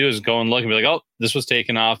she has to do is go and look and be like, oh, this was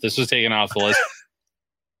taken off. This was taken off the list.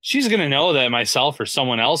 She's going to know that myself or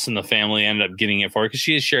someone else in the family ended up getting it for her because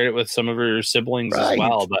she has shared it with some of her siblings as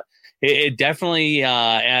well. But it definitely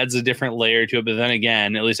adds a different layer to it. But then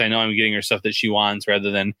again, at least I know I'm getting her stuff that she wants rather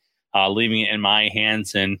than leaving it in my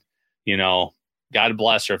hands. And, you know, God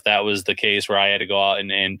bless her if that was the case where I had to go out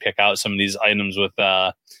and pick out some of these items with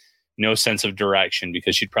no sense of direction,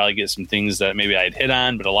 because she'd probably get some things that maybe I'd hit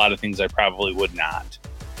on, but a lot of things I probably would not.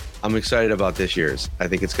 I'm excited about this year's. I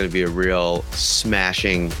think it's going to be a real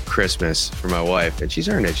smashing Christmas for my wife, and she's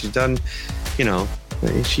earned it. She's done, you know,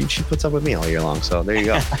 she puts up with me all year long. So there you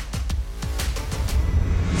go.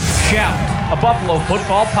 Shout, a Buffalo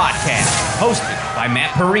football podcast, hosted by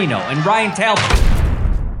Matt Perino and Ryan Talbot.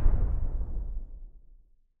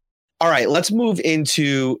 All right, let's move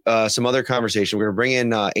into some other conversation. We're going to bring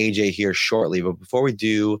in AJ here shortly, but before we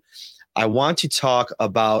do, I want to talk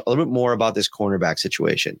about a little bit more about this cornerback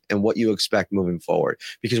situation and what you expect moving forward.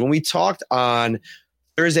 Because when we talked on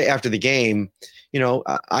Thursday after the game, you know,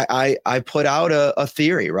 I put out a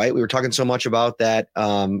theory, right? We were talking so much about that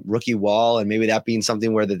rookie wall and maybe that being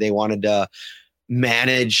something where that they wanted to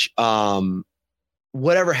manage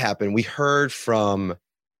whatever happened. We heard from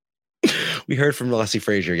Leslie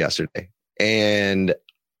Frazier yesterday, and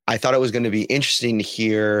I thought it was going to be interesting to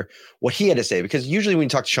hear what he had to say, because usually when you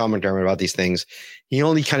talk to Sean McDermott about these things, he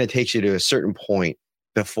only kind of takes you to a certain point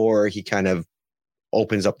before he kind of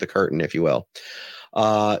opens up the curtain, if you will.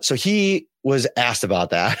 So he was asked about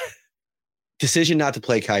that decision not to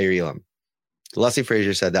play Kaiir Elam. Leslie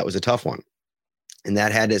Frazier said that was a tough one, and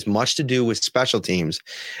that had as much to do with special teams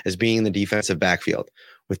as being the defensive backfield.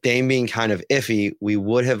 With Dame being kind of iffy, we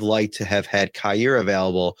would have liked to have had Kaiir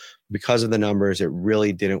available. Because of the numbers, it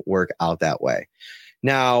really didn't work out that way.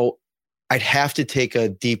 Now, I'd have to take a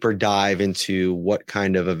deeper dive into what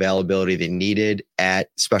kind of availability they needed at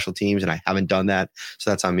special teams, and I haven't done that, so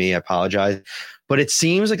that's on me. I apologize. But it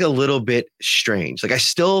seems like a little bit strange. Like I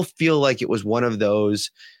still feel like it was one of those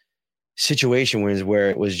situations where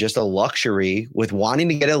it was just a luxury with wanting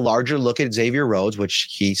to get a larger look at Xavier Rhodes, which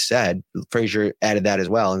he said, Frazier added that as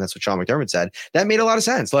well. And that's what Sean McDermott said. That made a lot of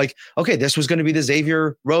sense. Like, okay, this was going to be the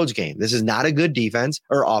Xavier Rhodes game. This is not a good defense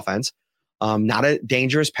or offense, not a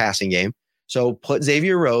dangerous passing game. So put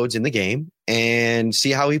Xavier Rhodes in the game and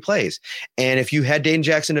see how he plays. And if you had Dane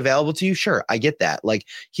Jackson available to you, sure, I get that. Like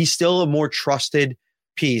he's still a more trusted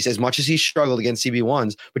piece as much as he struggled against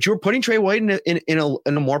CB1s, but you were putting Trey White in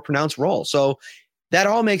a more pronounced role. So that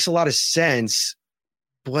all makes a lot of sense,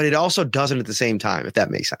 but it also doesn't at the same time, if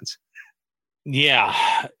that makes sense. Yeah.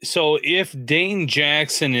 So if Dane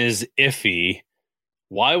Jackson is iffy,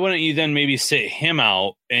 why wouldn't you then maybe sit him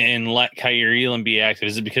out and let Kaiir Elam be active?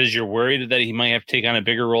 Is it because you're worried that he might have to take on a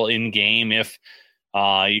bigger role in game if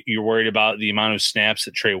you're worried about the amount of snaps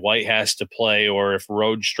that Trey White has to play, or if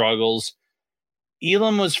Rhodes struggles?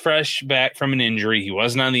 Elam was fresh back from an injury. He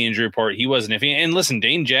wasn't on the injury report. He wasn't iffy. And listen,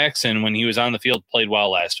 Dane Jackson, when he was on the field, played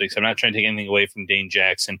well last week. So I'm not trying to take anything away from Dane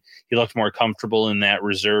Jackson. He looked more comfortable in that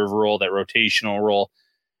reserve role, that rotational role.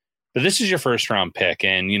 But this is your first round pick.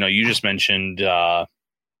 And, you know, you just mentioned 10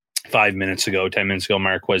 minutes ago,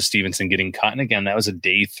 Marquez Stevenson getting cut. And again, that was a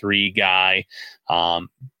day 3 guy.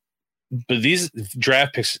 But these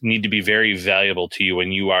draft picks need to be very valuable to you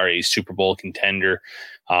when you are a Super Bowl contender,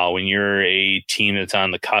 when you're a team that's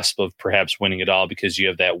on the cusp of perhaps winning it all, because you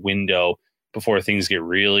have that window before things get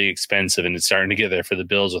really expensive, and it's starting to get there for the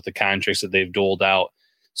Bills with the contracts that they've doled out.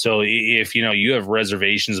 So if you have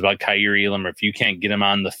reservations about Kaiir Elam, or if you can't get him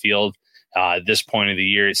on the field at this point of the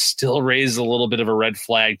year, it still raises a little bit of a red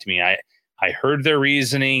flag to me. I heard their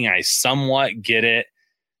reasoning. I somewhat get it.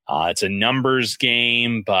 It's a numbers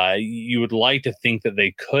game, but you would like to think that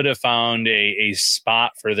they could have found a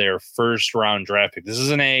spot for their first round draft pick. This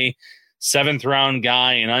isn't a 7th round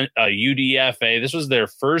guy in a UDFA. This was their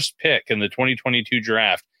first pick in the 2022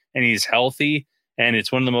 draft, and he's healthy, and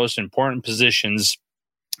it's one of the most important positions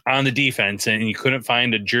on the defense, and you couldn't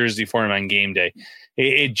find a jersey for him on game day.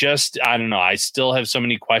 It just, I don't know. I still have so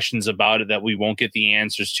many questions about it that we won't get the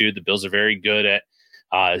answers to. The Bills are very good at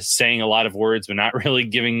saying a lot of words, but not really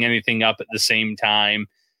giving anything up at the same time.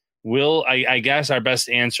 I guess our best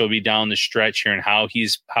answer will be down the stretch here and how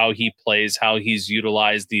he plays, how he's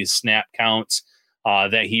utilized these snap counts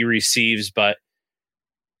that he receives. But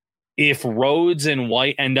if Rhodes and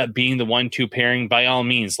White end up being the 1-2 pairing, by all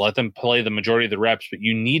means, let them play the majority of the reps. But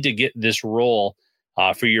you need to get this role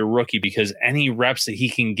for your rookie, because any reps that he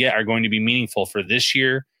can get are going to be meaningful for this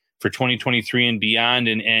year, for 2023 and beyond.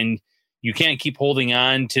 And you can't keep holding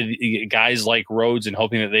on to guys like Rhodes and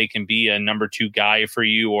hoping that they can be a number 2 guy for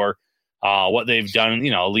you, or what they've done.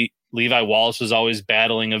 Levi Wallace was always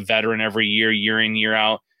battling a veteran every year in, year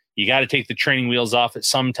out. You got to take the training wheels off at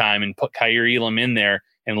some time and put Kaiir Elam in there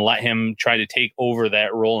and let him try to take over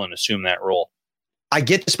that role and assume that role. I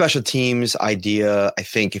get the special teams idea. I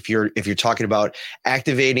think if you're talking about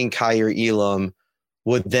activating Kaiir Elam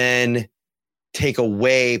would then take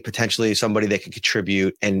away potentially somebody that could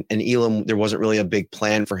contribute, and Elam, there wasn't really a big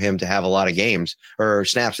plan for him to have a lot of games or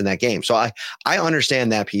snaps in that game. So I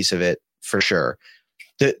understand that piece of it for sure.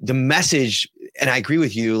 The message, and I agree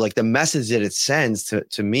with you, like the message that it sends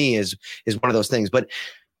to me is one of those things. But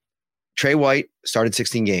Trey White started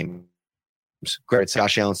 16 games. Great.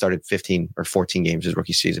 Josh Allen started 15 or 14 games his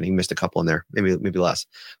rookie season. He missed a couple in there, maybe less.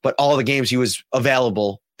 But all the games he was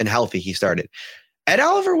available and healthy, he started. Ed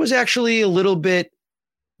Oliver was actually a little bit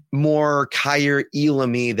more Kaiir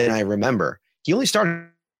Elam-y than I remember. He only started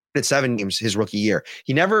 7 games his rookie year.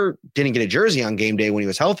 He never didn't get a jersey on game day when he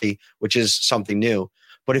was healthy, which is something new.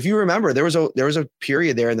 But if you remember, there was a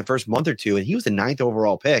period there in the first month or two, and he was the 9th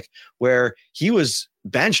overall pick where he was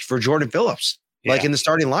benched for Jordan Phillips, like in the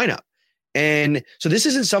starting lineup. And so this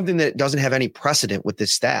isn't something that doesn't have any precedent with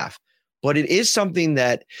this staff, but it is something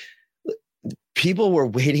that people were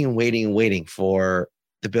waiting for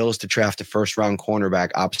the Bills to draft a 1st-round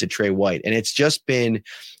cornerback opposite Trey White. And it's just been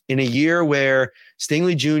in a year where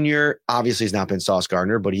Stingley Jr. obviously has not been Sauce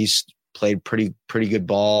Gardner, but he's played pretty good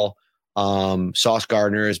ball. Sauce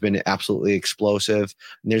Gardner has been absolutely explosive.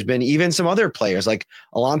 And there's been even some other players like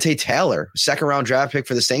Alontae Taylor, 2nd-round draft pick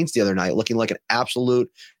for the Saints the other night, looking like an absolute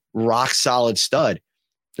rock-solid stud.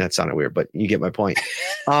 That sounded weird, but you get my point.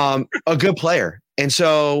 A good player. And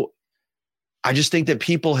so I just think that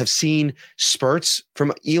people have seen spurts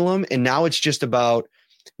from Elam, and now it's just about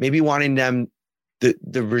maybe wanting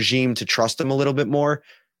the regime to trust him a little bit more.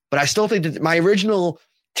 But I still think that my original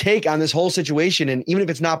take on this whole situation, and even if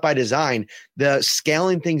it's not by design, the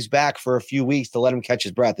scaling things back for a few weeks to let him catch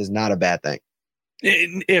his breath is not a bad thing.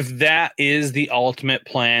 If that is the ultimate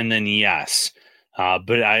plan, then yes.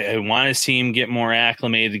 But I want to see him get more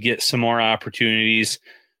acclimated, to get some more opportunities.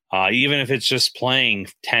 Even if it's just playing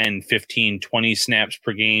 10, 15, 20 snaps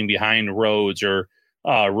per game behind Rhodes, or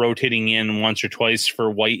rotating in once or twice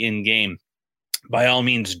for White in game, by all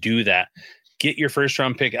means do that. Get your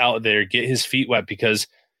 1st-round pick out there, get his feet wet, because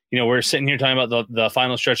we're sitting here talking about the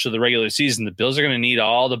final stretch of the regular season. The Bills are going to need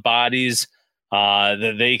all the bodies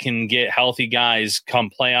that they can get, healthy guys come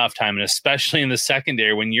playoff time, and especially in the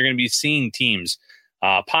secondary when you're going to be seeing teams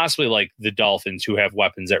possibly like the Dolphins, who have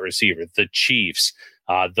weapons at receiver, the Chiefs,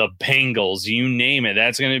 the Bengals, you name it.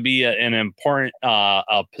 That's going to be an important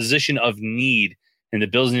position of need, and the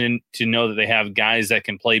Bills need to know that they have guys that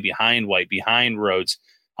can play behind White, behind Rhodes,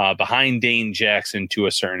 behind Dane Jackson to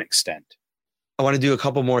a certain extent. I want to do a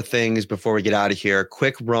couple more things before we get out of here.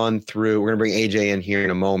 Quick run through. We're going to bring AJ in here in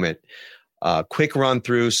a moment. Quick run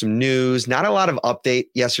through some news. Not a lot of update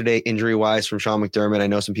yesterday injury-wise from Sean McDermott. I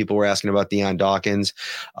know some people were asking about Deion Dawkins.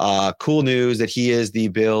 Cool news that he is the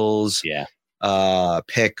Bills'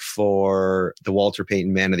 pick for the Walter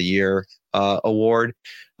Payton Man of the Year award.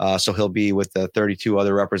 So he'll be with the 32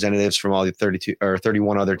 other representatives from all the 32 or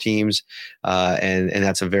 31 other teams. And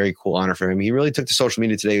that's a very cool honor for him. He really took to social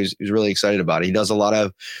media today. He was really excited about it. He does a lot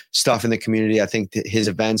of stuff in the community. I think his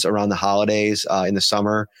events around the holidays in the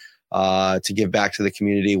summer to give back to the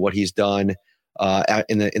community, what he's done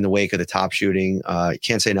in the wake of the top shooting.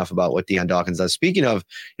 Can't say enough about what Deion Dawkins does. Speaking of,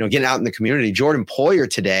 getting out in the community, Jordan Poyer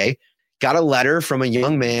today got a letter from a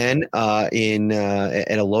young man at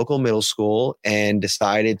a local middle school, and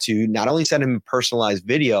decided to not only send him a personalized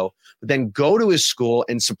video, but then go to his school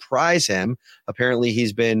and surprise him. Apparently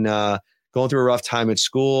he's been going through a rough time at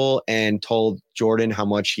school and told Jordan how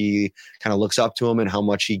much he kind of looks up to him and how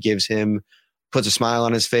much he gives him, puts a smile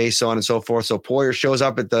on his face, so on and so forth. So Poyer shows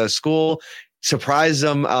up at the school, surprises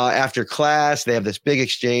him after class. They have this big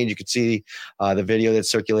exchange. You could see the video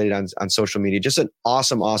that's circulated on social media. Just an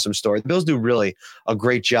awesome story. The Bills do really a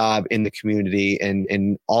great job in the community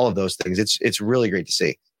and all of those things. It's really great to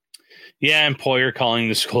see. Yeah, and Poyer calling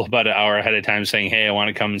the school about an hour ahead of time saying, hey, I want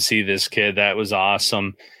to come and see this kid. That was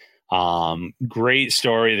awesome. Great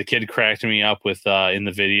story. The kid cracked me up with in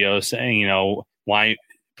the video saying, why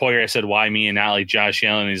Poyer, I said, why me and not like Josh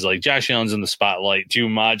Allen? He's like, Josh Allen's in the spotlight too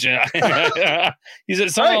much. He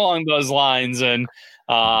said something along those lines. And,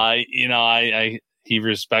 he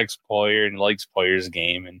respects Poyer and likes Poyer's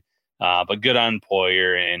game. And, but good on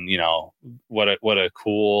Poyer. And, what a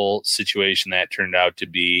cool situation that turned out to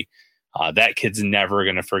be. That kid's never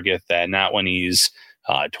going to forget that. Not when he's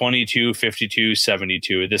 22, 52,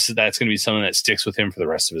 72. That's going to be something that sticks with him for the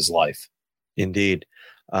rest of his life. Indeed.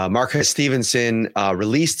 Marquez Stevenson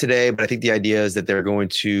released today, but I think the idea is that they're going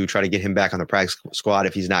to try to get him back on the practice squad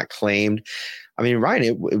if he's not claimed. I mean, Ryan,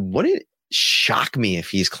 it wouldn't shock me if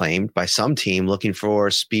he's claimed by some team looking for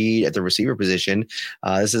speed at the receiver position.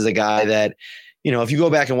 This is a guy that, if you go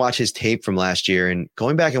back and watch his tape from last year and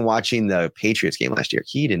going back and watching the Patriots game last year,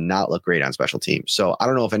 he did not look great on special teams. So I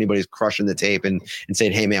don't know if anybody's crushing the tape and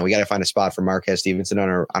saying, hey, man, we got to find a spot for Marquez Stevenson on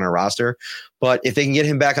our roster. But if they can get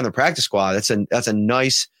him back on the practice squad, that's a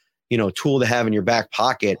nice, tool to have in your back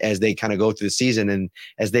pocket as they kind of go through the season. And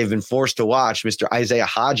as they've been forced to watch Mr. Isaiah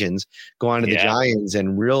Hodgins go on to the Giants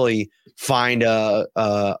and really find a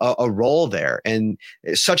role there. And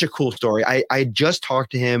it's such a cool story. I just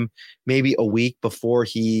talked to him maybe a week before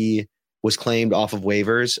he was claimed off of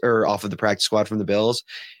waivers or off of the practice squad from the Bills,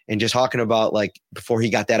 and just talking about like before he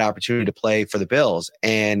got that opportunity to play for the Bills,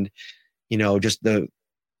 and just the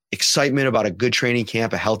excitement about a good training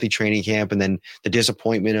camp, a healthy training camp, and then the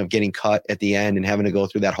disappointment of getting cut at the end and having to go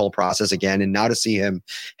through that whole process again. And now to see him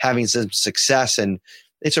having some success, and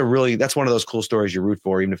that's one of those cool stories you root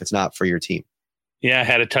for, even if it's not for your team. Yeah,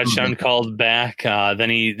 had a touchdown called back. Then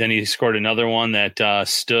he scored another one that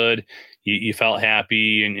stood. You felt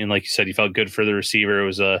happy, and like you said, you felt good for the receiver. It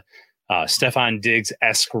was a Stephon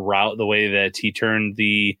Diggs-esque route, the way that he turned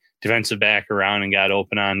the defensive back around and got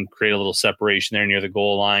open on, create a little separation there near the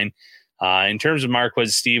goal line. In terms of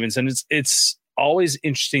Marquez Stevenson, it's always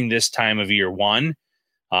interesting this time of year. One,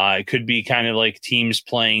 it could be kind of like teams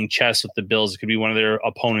playing chess with the Bills. It could be one of their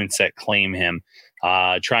opponents that claim him,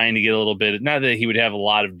 trying to get a little bit, not that he would have a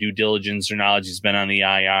lot of due diligence or knowledge. He's been on the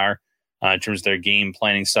IR in terms of their game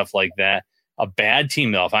planning, stuff like that. A bad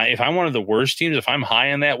team, though, if I'm one of the worst teams, if I'm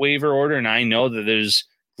high on that waiver order and I know that there's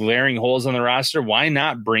glaring holes on the roster, why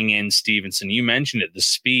not bring in Stevenson? You mentioned it, the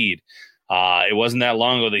speed. It wasn't that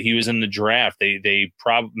long ago that he was in the draft.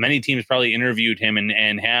 Many teams probably interviewed him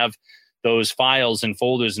and have those files and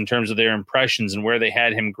folders in terms of their impressions and where they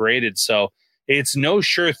had him graded. So it's no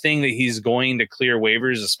sure thing that he's going to clear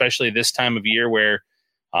waivers, especially this time of year where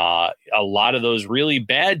a lot of those really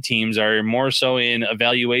bad teams are more so in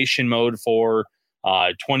evaluation mode for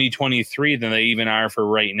 2023 than they even are for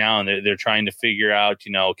right now. And they're trying to figure out,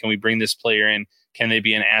 can we bring this player in? Can they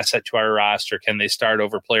be an asset to our roster? Can they start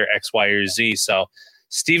over player X, Y, or Z? So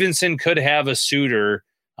Stevenson could have a suitor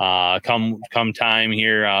come time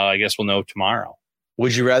here. I guess we'll know tomorrow.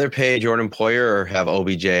 Would you rather pay Jordan Poyer or have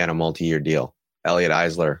OBJ on a multi-year deal? Elliot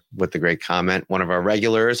Eisler with the great comment. One of our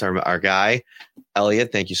regulars, our guy.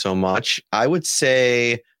 Elliot, thank you so much. I would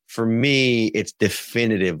say for me, it's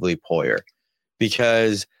definitively Poyer,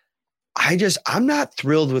 because I'm not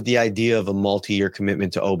thrilled with the idea of a multi-year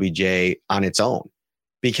commitment to OBJ on its own,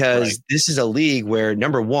 because This is a league where,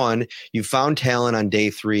 number one, you found talent on day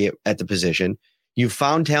 3 at the position. You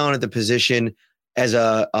found talent at the position as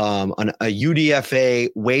a UDFA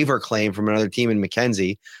waiver claim from another team in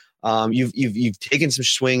McKenzie. You've taken some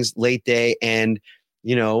swings late day, and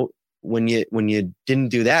when you didn't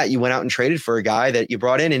do that, you went out and traded for a guy that you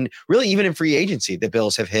brought in, and really even in free agency, the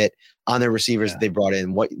Bills have hit on their receivers that they brought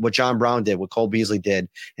in. What John Brown did, what Cole Beasley did,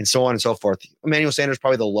 and so on and so forth. Emmanuel Sanders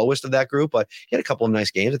probably the lowest of that group, but he had a couple of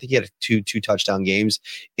nice games. I think he had two touchdown games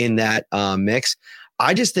in that mix.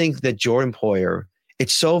 I just think that Jordan Poyer,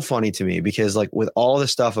 it's so funny to me because like with all the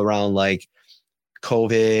stuff around like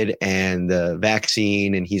COVID and the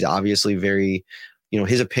vaccine, and he's obviously very,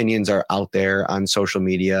 his opinions are out there on social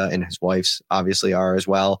media, and his wife's obviously are as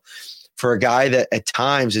well. For a guy that at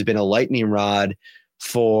times has been a lightning rod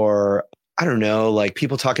for, I don't know, like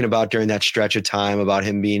people talking about during that stretch of time about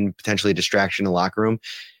him being potentially a distraction in the locker room.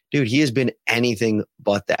 Dude, he has been anything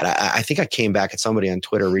but that. I think I came back at somebody on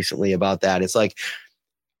Twitter recently about that. It's like,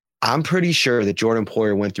 I'm pretty sure that Jordan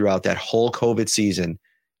Poyer went throughout that whole COVID season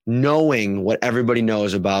knowing what everybody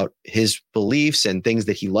knows about his beliefs and things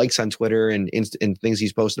that he likes on Twitter and things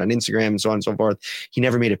he's posted on Instagram and so on and so forth. He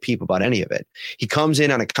never made a peep about any of it. He comes in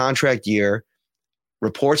on a contract year,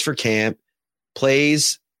 reports for camp,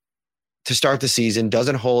 plays to start the season,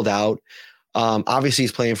 doesn't hold out. Obviously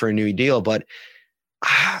he's playing for a new deal, but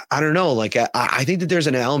I don't know. Like, I think that there's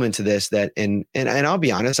an element to this that, and I'll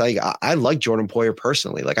be honest, I like Jordan Poyer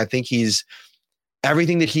personally. Like, I think he's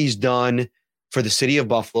everything that he's done for the city of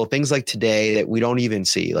Buffalo, things like today that we don't even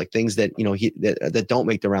see, like things that, that don't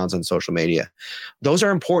make the rounds on social media. Those are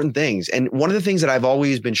important things. And one of the things that I've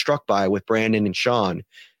always been struck by with Brandon and Sean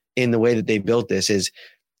in the way that they built this is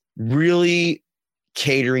really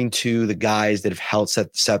catering to the guys that have helped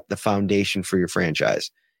set the foundation for your franchise.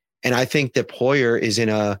 And I think that Poyer is in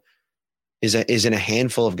a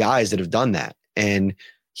handful of guys that have done that. And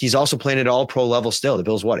he's also playing at all pro level still. The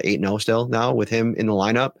Bills, 8-0 still now with him in the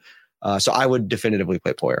lineup. So I would definitively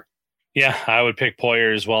play Poyer. Yeah, I would pick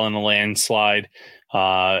Poyer as well in a landslide.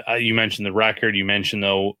 You mentioned the record. You mentioned,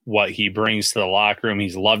 though, what he brings to the locker room.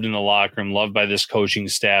 He's loved in the locker room, loved by this coaching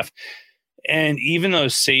staff. And even though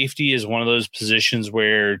safety is one of those positions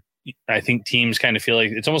where I think teams kind of feel like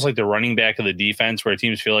it's almost like the running back of the defense, where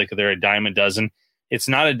teams feel like they're a dime a dozen. It's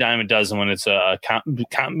not a dime a dozen when it's a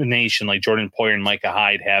combination like Jordan Poyer and Micah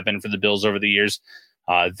Hyde have been for the Bills over the years.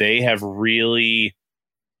 They have really,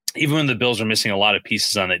 even when the Bills are missing a lot of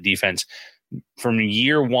pieces on that defense, from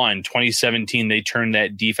year one, 2017, they turned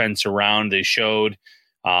that defense around. They showed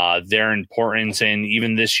their importance. And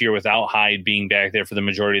even this year, without Hyde being back there for the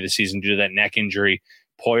majority of the season due to that neck injury,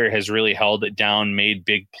 Poyer has really held it down, made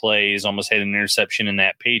big plays, almost had an interception in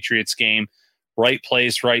that Patriots game. Right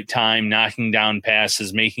place, right time, knocking down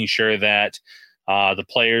passes, making sure that the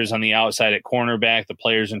players on the outside at cornerback, the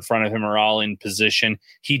players in front of him are all in position.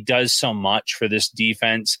 He does so much for this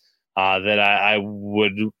defense that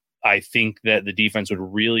I think that the defense would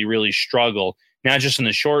really, really struggle, not just in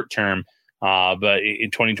the short term, but in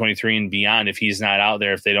 2023 and beyond, if he's not out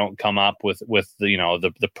there, if they don't come up with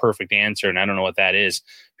the perfect answer. And I don't know what that is,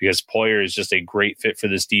 because Poyer is just a great fit for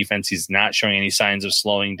this defense. He's not showing any signs of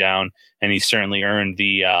slowing down, and he's certainly earned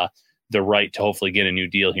the right to hopefully get a new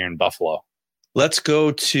deal here in Buffalo. Let's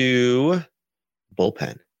go to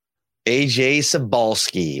bullpen. AJ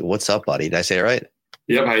Sabalski. What's up, buddy? Did I say it right?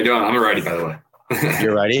 Yep. How you doing? I'm a righty, by the way.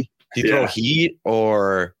 You're righty? Do you throw heat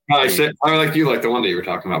or? I like you, like the one that you were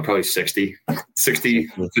talking about, probably 60,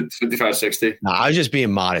 55, 60. No, I was just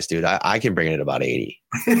being modest, dude. I can bring it at about 80.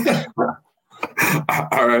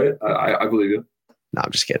 All right. I believe you. No,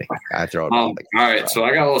 I'm just kidding. I throw it. All right. So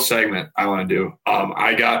I got a little segment I want to do.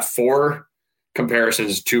 I got 4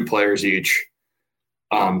 comparisons, 2 players each.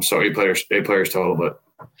 So 8 players total, but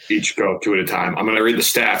each go 2 at a time. I'm going to read the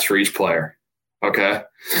stats for each player. Okay.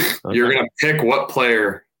 You're going to pick what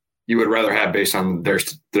player you would rather have based on their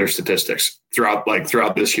statistics throughout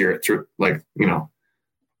this year,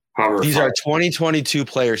 however. These are 2022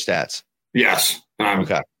 player stats. Yes.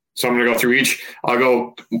 Okay. So I'm going to go through each. I'll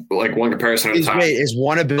go like one comparison at a time. Wait, is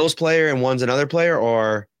one a Bills player and one's another player,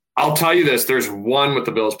 or? I'll tell you this. There's one with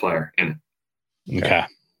the Bills player in it. Okay.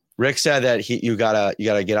 Rick said that you gotta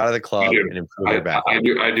get out of the club and improve your back. I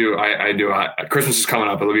do. Christmas is coming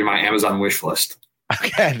up. It'll be my Amazon wish list.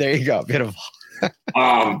 Okay, there you go. Beautiful.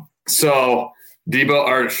 So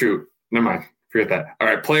Debo, never mind. Forget that. All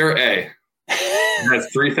right, player A has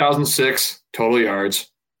 3,006 total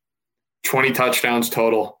yards, 20 touchdowns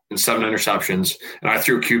total, and 7 interceptions. And I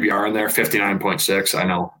threw QBR in there, 59.6. I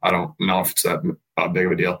know. I don't know if it's that big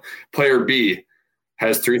of a deal. Player B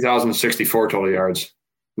has 3,064 total yards,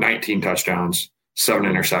 19 touchdowns, 7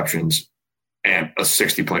 interceptions, and a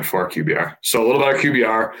 60.4 QBR. So a little better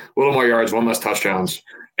QBR, a little more yards, 1 less touchdowns,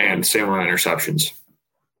 and same amount of interceptions.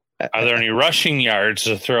 Are there any rushing yards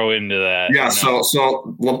to throw into that? Yeah. No.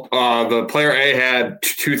 So the player A had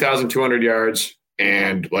 2,200 yards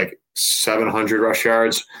and like 700 rush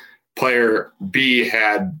yards. Player B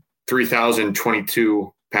had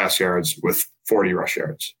 3,022 pass yards with 40 rush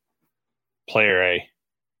yards. Player A.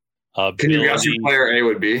 Can you guess who player A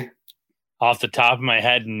would be? Off the top of my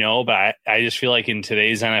head, no, but I just feel like in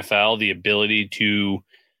today's NFL, the ability to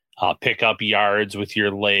pick up yards with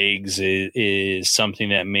your legs is something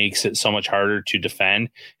that makes it so much harder to defend.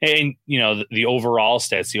 And, the overall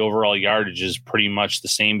stats, the overall yardage is pretty much the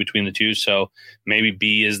same between the two. So maybe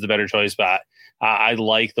B is the better choice, but I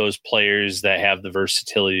like those players that have the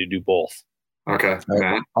versatility to do both. Okay.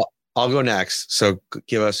 I'll go next. So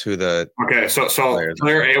give us who the. Okay. So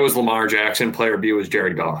player A was Lamar Jackson. Player B was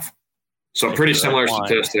Jared Goff. So pretty similar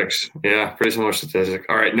statistics. Yeah. Pretty similar statistics.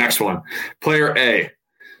 All right. Next one. Player A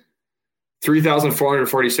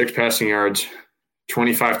 3,446 passing yards,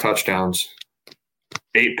 25 touchdowns,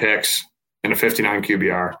 8 picks, and a 59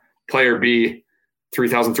 QBR. Player B,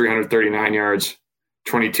 3,339 yards,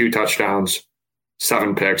 22 touchdowns,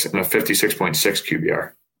 7 picks, and a 56.6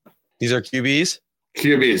 QBR. These are QBs?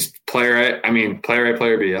 QBs. Player A,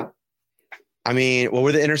 player B, yeah. I mean, what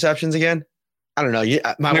were the interceptions again? I don't know.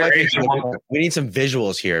 My wife thinks we need some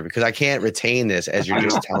visuals here because I can't retain this as you're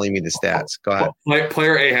just telling me the stats. Go ahead.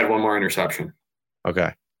 Player A had 1 more interception.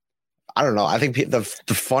 Okay. I don't know. I think the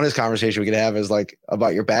funnest conversation we could have is like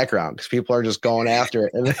about your background because people are just going after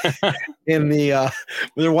it. And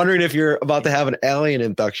they're wondering if you're about to have an alien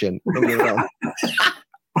abduction.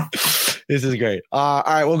 This is great. All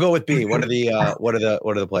right, we'll go with B. What are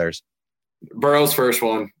the players? Burrow's first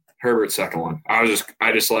one, Herbert's second one. I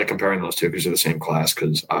just like comparing those two because they're the same class.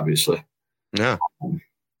 Because obviously, yeah,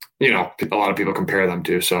 a lot of people compare them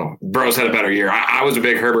to. So Burrow's had a better year. I was a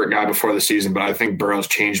big Herbert guy before the season, but I think Burrow's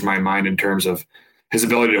changed my mind in terms of his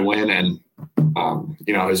ability to win and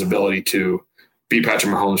his ability to beat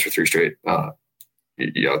Patrick Mahomes for 3 straight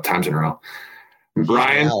times in a row.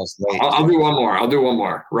 Ryan, I'll do one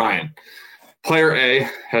more. Ryan, player A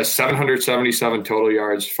has 777 total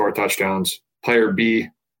yards, 4 touchdowns. Player B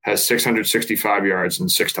has 665 yards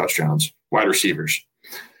and 6 touchdowns. Wide receivers.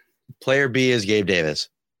 Player B is Gabe Davis.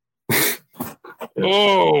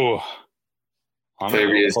 Oh, I'm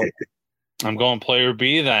going player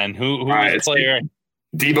B then. Who is player A?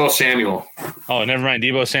 Deebo Samuel. Oh, never mind.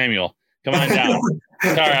 Deebo Samuel. Come on down.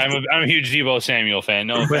 Sorry, I'm a huge Deebo Samuel fan.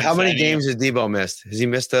 No, but how many games has Deebo missed? Has he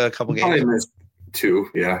missed a couple games? Probably missed 2.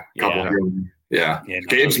 Yeah, Yeah.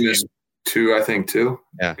 Gabe's missed 2, I think, too.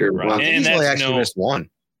 Yeah, right. He's only actually missed 1.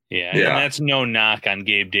 Yeah, and that's no knock on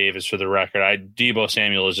Gabe Davis for the record. Deebo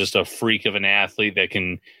Samuel is just a freak of an athlete that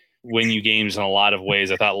can win you games in a lot of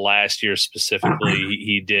ways. I thought last year specifically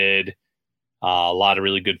he did a lot of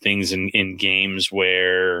really good things in games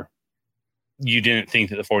where you didn't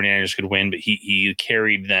think that the 49ers could win, but he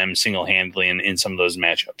carried them single-handedly in some of those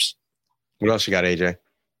matchups. What else you got, AJ?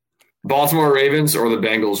 Baltimore Ravens or the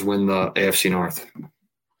Bengals win the AFC North?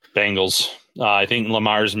 Bengals. I think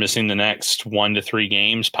Lamar's missing the next 1 to 3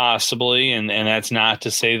 games possibly, and that's not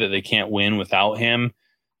to say that they can't win without him,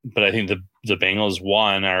 but I think the Bengals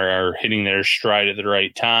are hitting their stride at the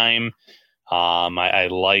right time. I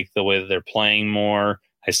like the way that they're playing more.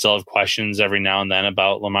 I still have questions every now and then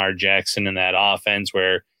about Lamar Jackson and that offense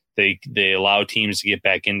where they allow teams to get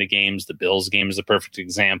back into games. The Bills game is a perfect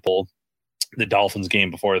example. The Dolphins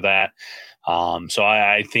game before that. So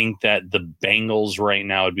I think that the Bengals right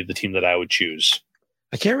now would be the team that I would choose.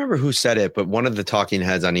 I can't remember who said it, but one of the talking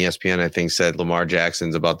heads on ESPN, I think, said Lamar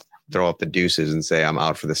Jackson's about to throw up the deuces and say, I'm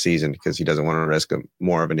out for the season because he doesn't want to risk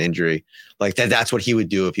more of an injury. Like that's what he would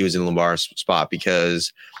do if he was in Lamar's spot,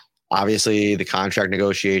 because obviously the contract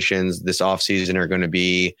negotiations this offseason are going to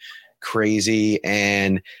be crazy.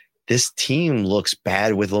 And this team looks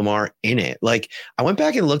bad with Lamar in it. Like I went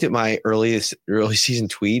back and looked at my early season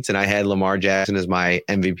tweets and I had Lamar Jackson as my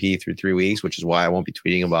MVP through 3 weeks, which is why I won't be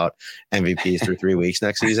tweeting about MVPs through 3 weeks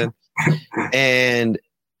next season. And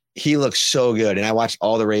he looks so good. And I watched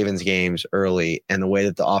all the Ravens games early and the way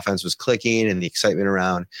that the offense was clicking and the excitement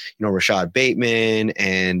around, Rashad Bateman,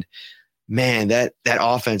 and man, that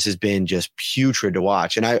offense has been just putrid to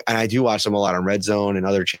watch. And I do watch them a lot on Red Zone and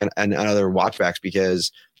other watchbacks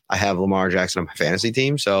because I have Lamar Jackson on my fantasy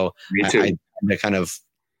team. So I kind of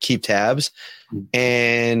keep tabs,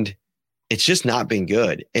 and it's just not been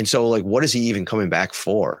good. And so like, what is he even coming back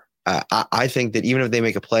for? I think that even if they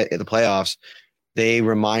make a play at the playoffs, they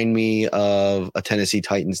remind me of a Tennessee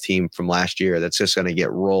Titans team from last year that's just going to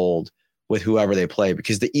get rolled with whoever they play,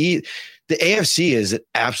 because the AFC is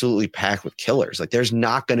absolutely packed with killers. Like there's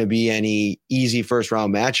not going to be any easy first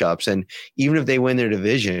round matchups. And even if they win their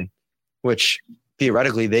division, which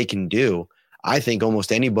theoretically they can do, I think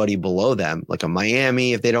almost anybody below them, like a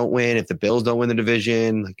Miami, if they don't win, if the Bills don't win the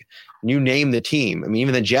division, like you name the team. I mean,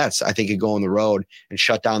 even the Jets, I think could go on the road and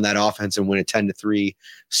shut down that offense and win a 10-3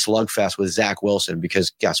 slugfest with Zach Wilson,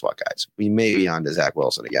 because guess what, guys? We may be on to Zach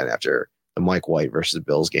Wilson again after the Mike White versus the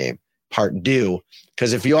Bills game, part due.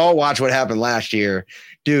 Because if you all watch what happened last year,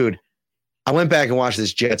 dude, I went back and watched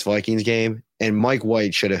this Jets-Vikings game, and Mike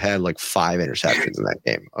White should have had like 5 interceptions in that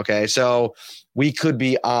game. Okay, so we could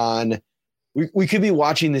be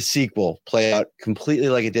watching the sequel play out completely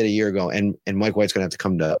like it did a year ago, and Mike White's going to have to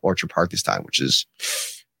come to Orchard Park this time, which is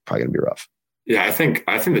probably going to be rough. Yeah, I think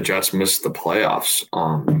the Jets missed the playoffs.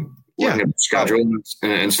 Schedule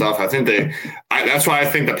and stuff. I think that's why I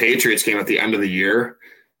think the Patriots game at the end of the year,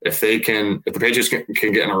 if the Patriots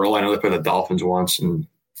can get in a roll, I know they played the Dolphins once and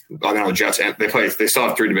I know the Jets, and they still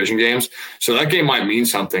have 3 division games. So that game might mean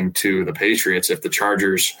something to the Patriots if the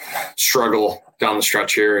Chargers struggle down the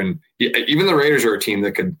stretch here. And even the Raiders are a team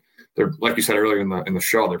that they're, like you said earlier in the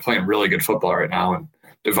show, they're playing really good football right now. And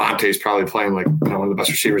Devontae's probably playing like one of the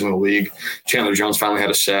best receivers in the league. Chandler Jones finally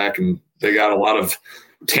had a sack, and they got a lot of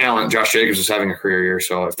talent. Josh Jacobs is having a career year.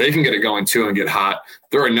 So if they can get it going too and get hot,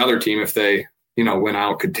 they're another team, if they, win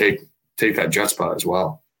out, could take that Jet spot as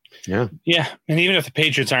well. Yeah. Yeah. And even if the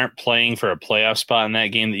Patriots aren't playing for a playoff spot in that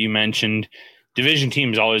game that you mentioned, division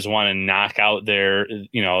teams always want to knock out their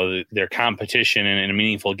competition in a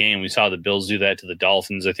meaningful game. We saw the Bills do that to the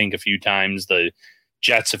Dolphins, I think, a few times, the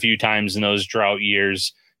Jets a few times in those drought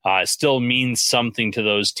years. It still means something to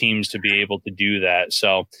those teams to be able to do that.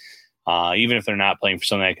 So even if they're not playing for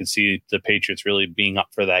something, I could see the Patriots really being up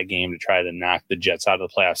for that game to try to knock the Jets out of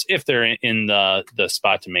the playoffs if they're in the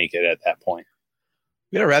spot to make it at that point.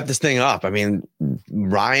 We got to wrap this thing up. I mean,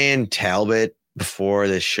 Ryan Talbot before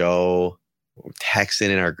the show texting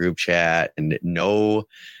in our group chat, and no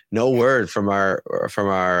word from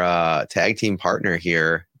our tag team partner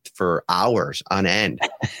here for hours on end.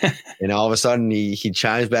 And all of a sudden he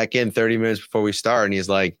chimes back in 30 minutes before we start, and he's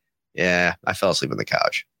like, yeah, I fell asleep on the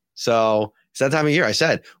couch. So it's that time of year. I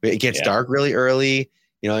said it gets dark really early.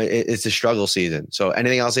 It's a struggle season. So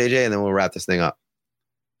anything else, AJ, and then we'll wrap this thing up.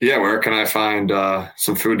 Yeah, where can I find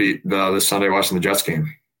some food to eat this Sunday watching the Jets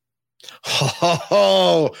game?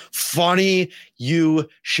 Oh, funny you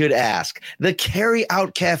should ask. The Carry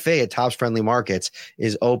Out Cafe at Tops Friendly Markets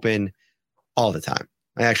is open all the time.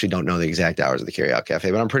 I actually don't know the exact hours of the Carry Out Cafe,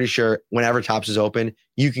 but I'm pretty sure whenever Tops is open,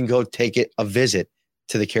 you can go take it a visit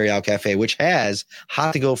to the Carry Out Cafe, which has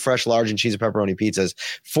hot to go fresh, large, and cheese and pepperoni pizzas,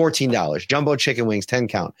 $14. Jumbo chicken wings, 10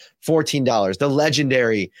 count, $14. The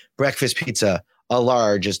legendary breakfast pizza, a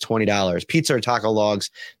large, is $20. Pizza or taco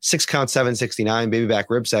logs, 6 count, $7.69. Baby back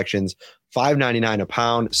rib sections, $5.99 a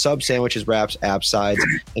pound. Sub sandwiches, wraps, apps, sides,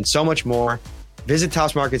 and so much more. Visit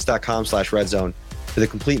topsmarkets.com/redzone for the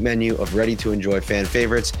complete menu of ready-to-enjoy fan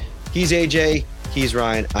favorites. He's AJ. He's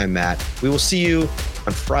Ryan. I'm Matt. We will see you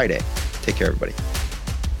on Friday. Take care, everybody.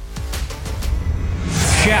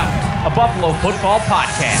 Shout, a Buffalo football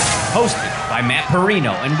podcast, hosted by Matt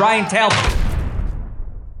Perino and Ryan Talbot.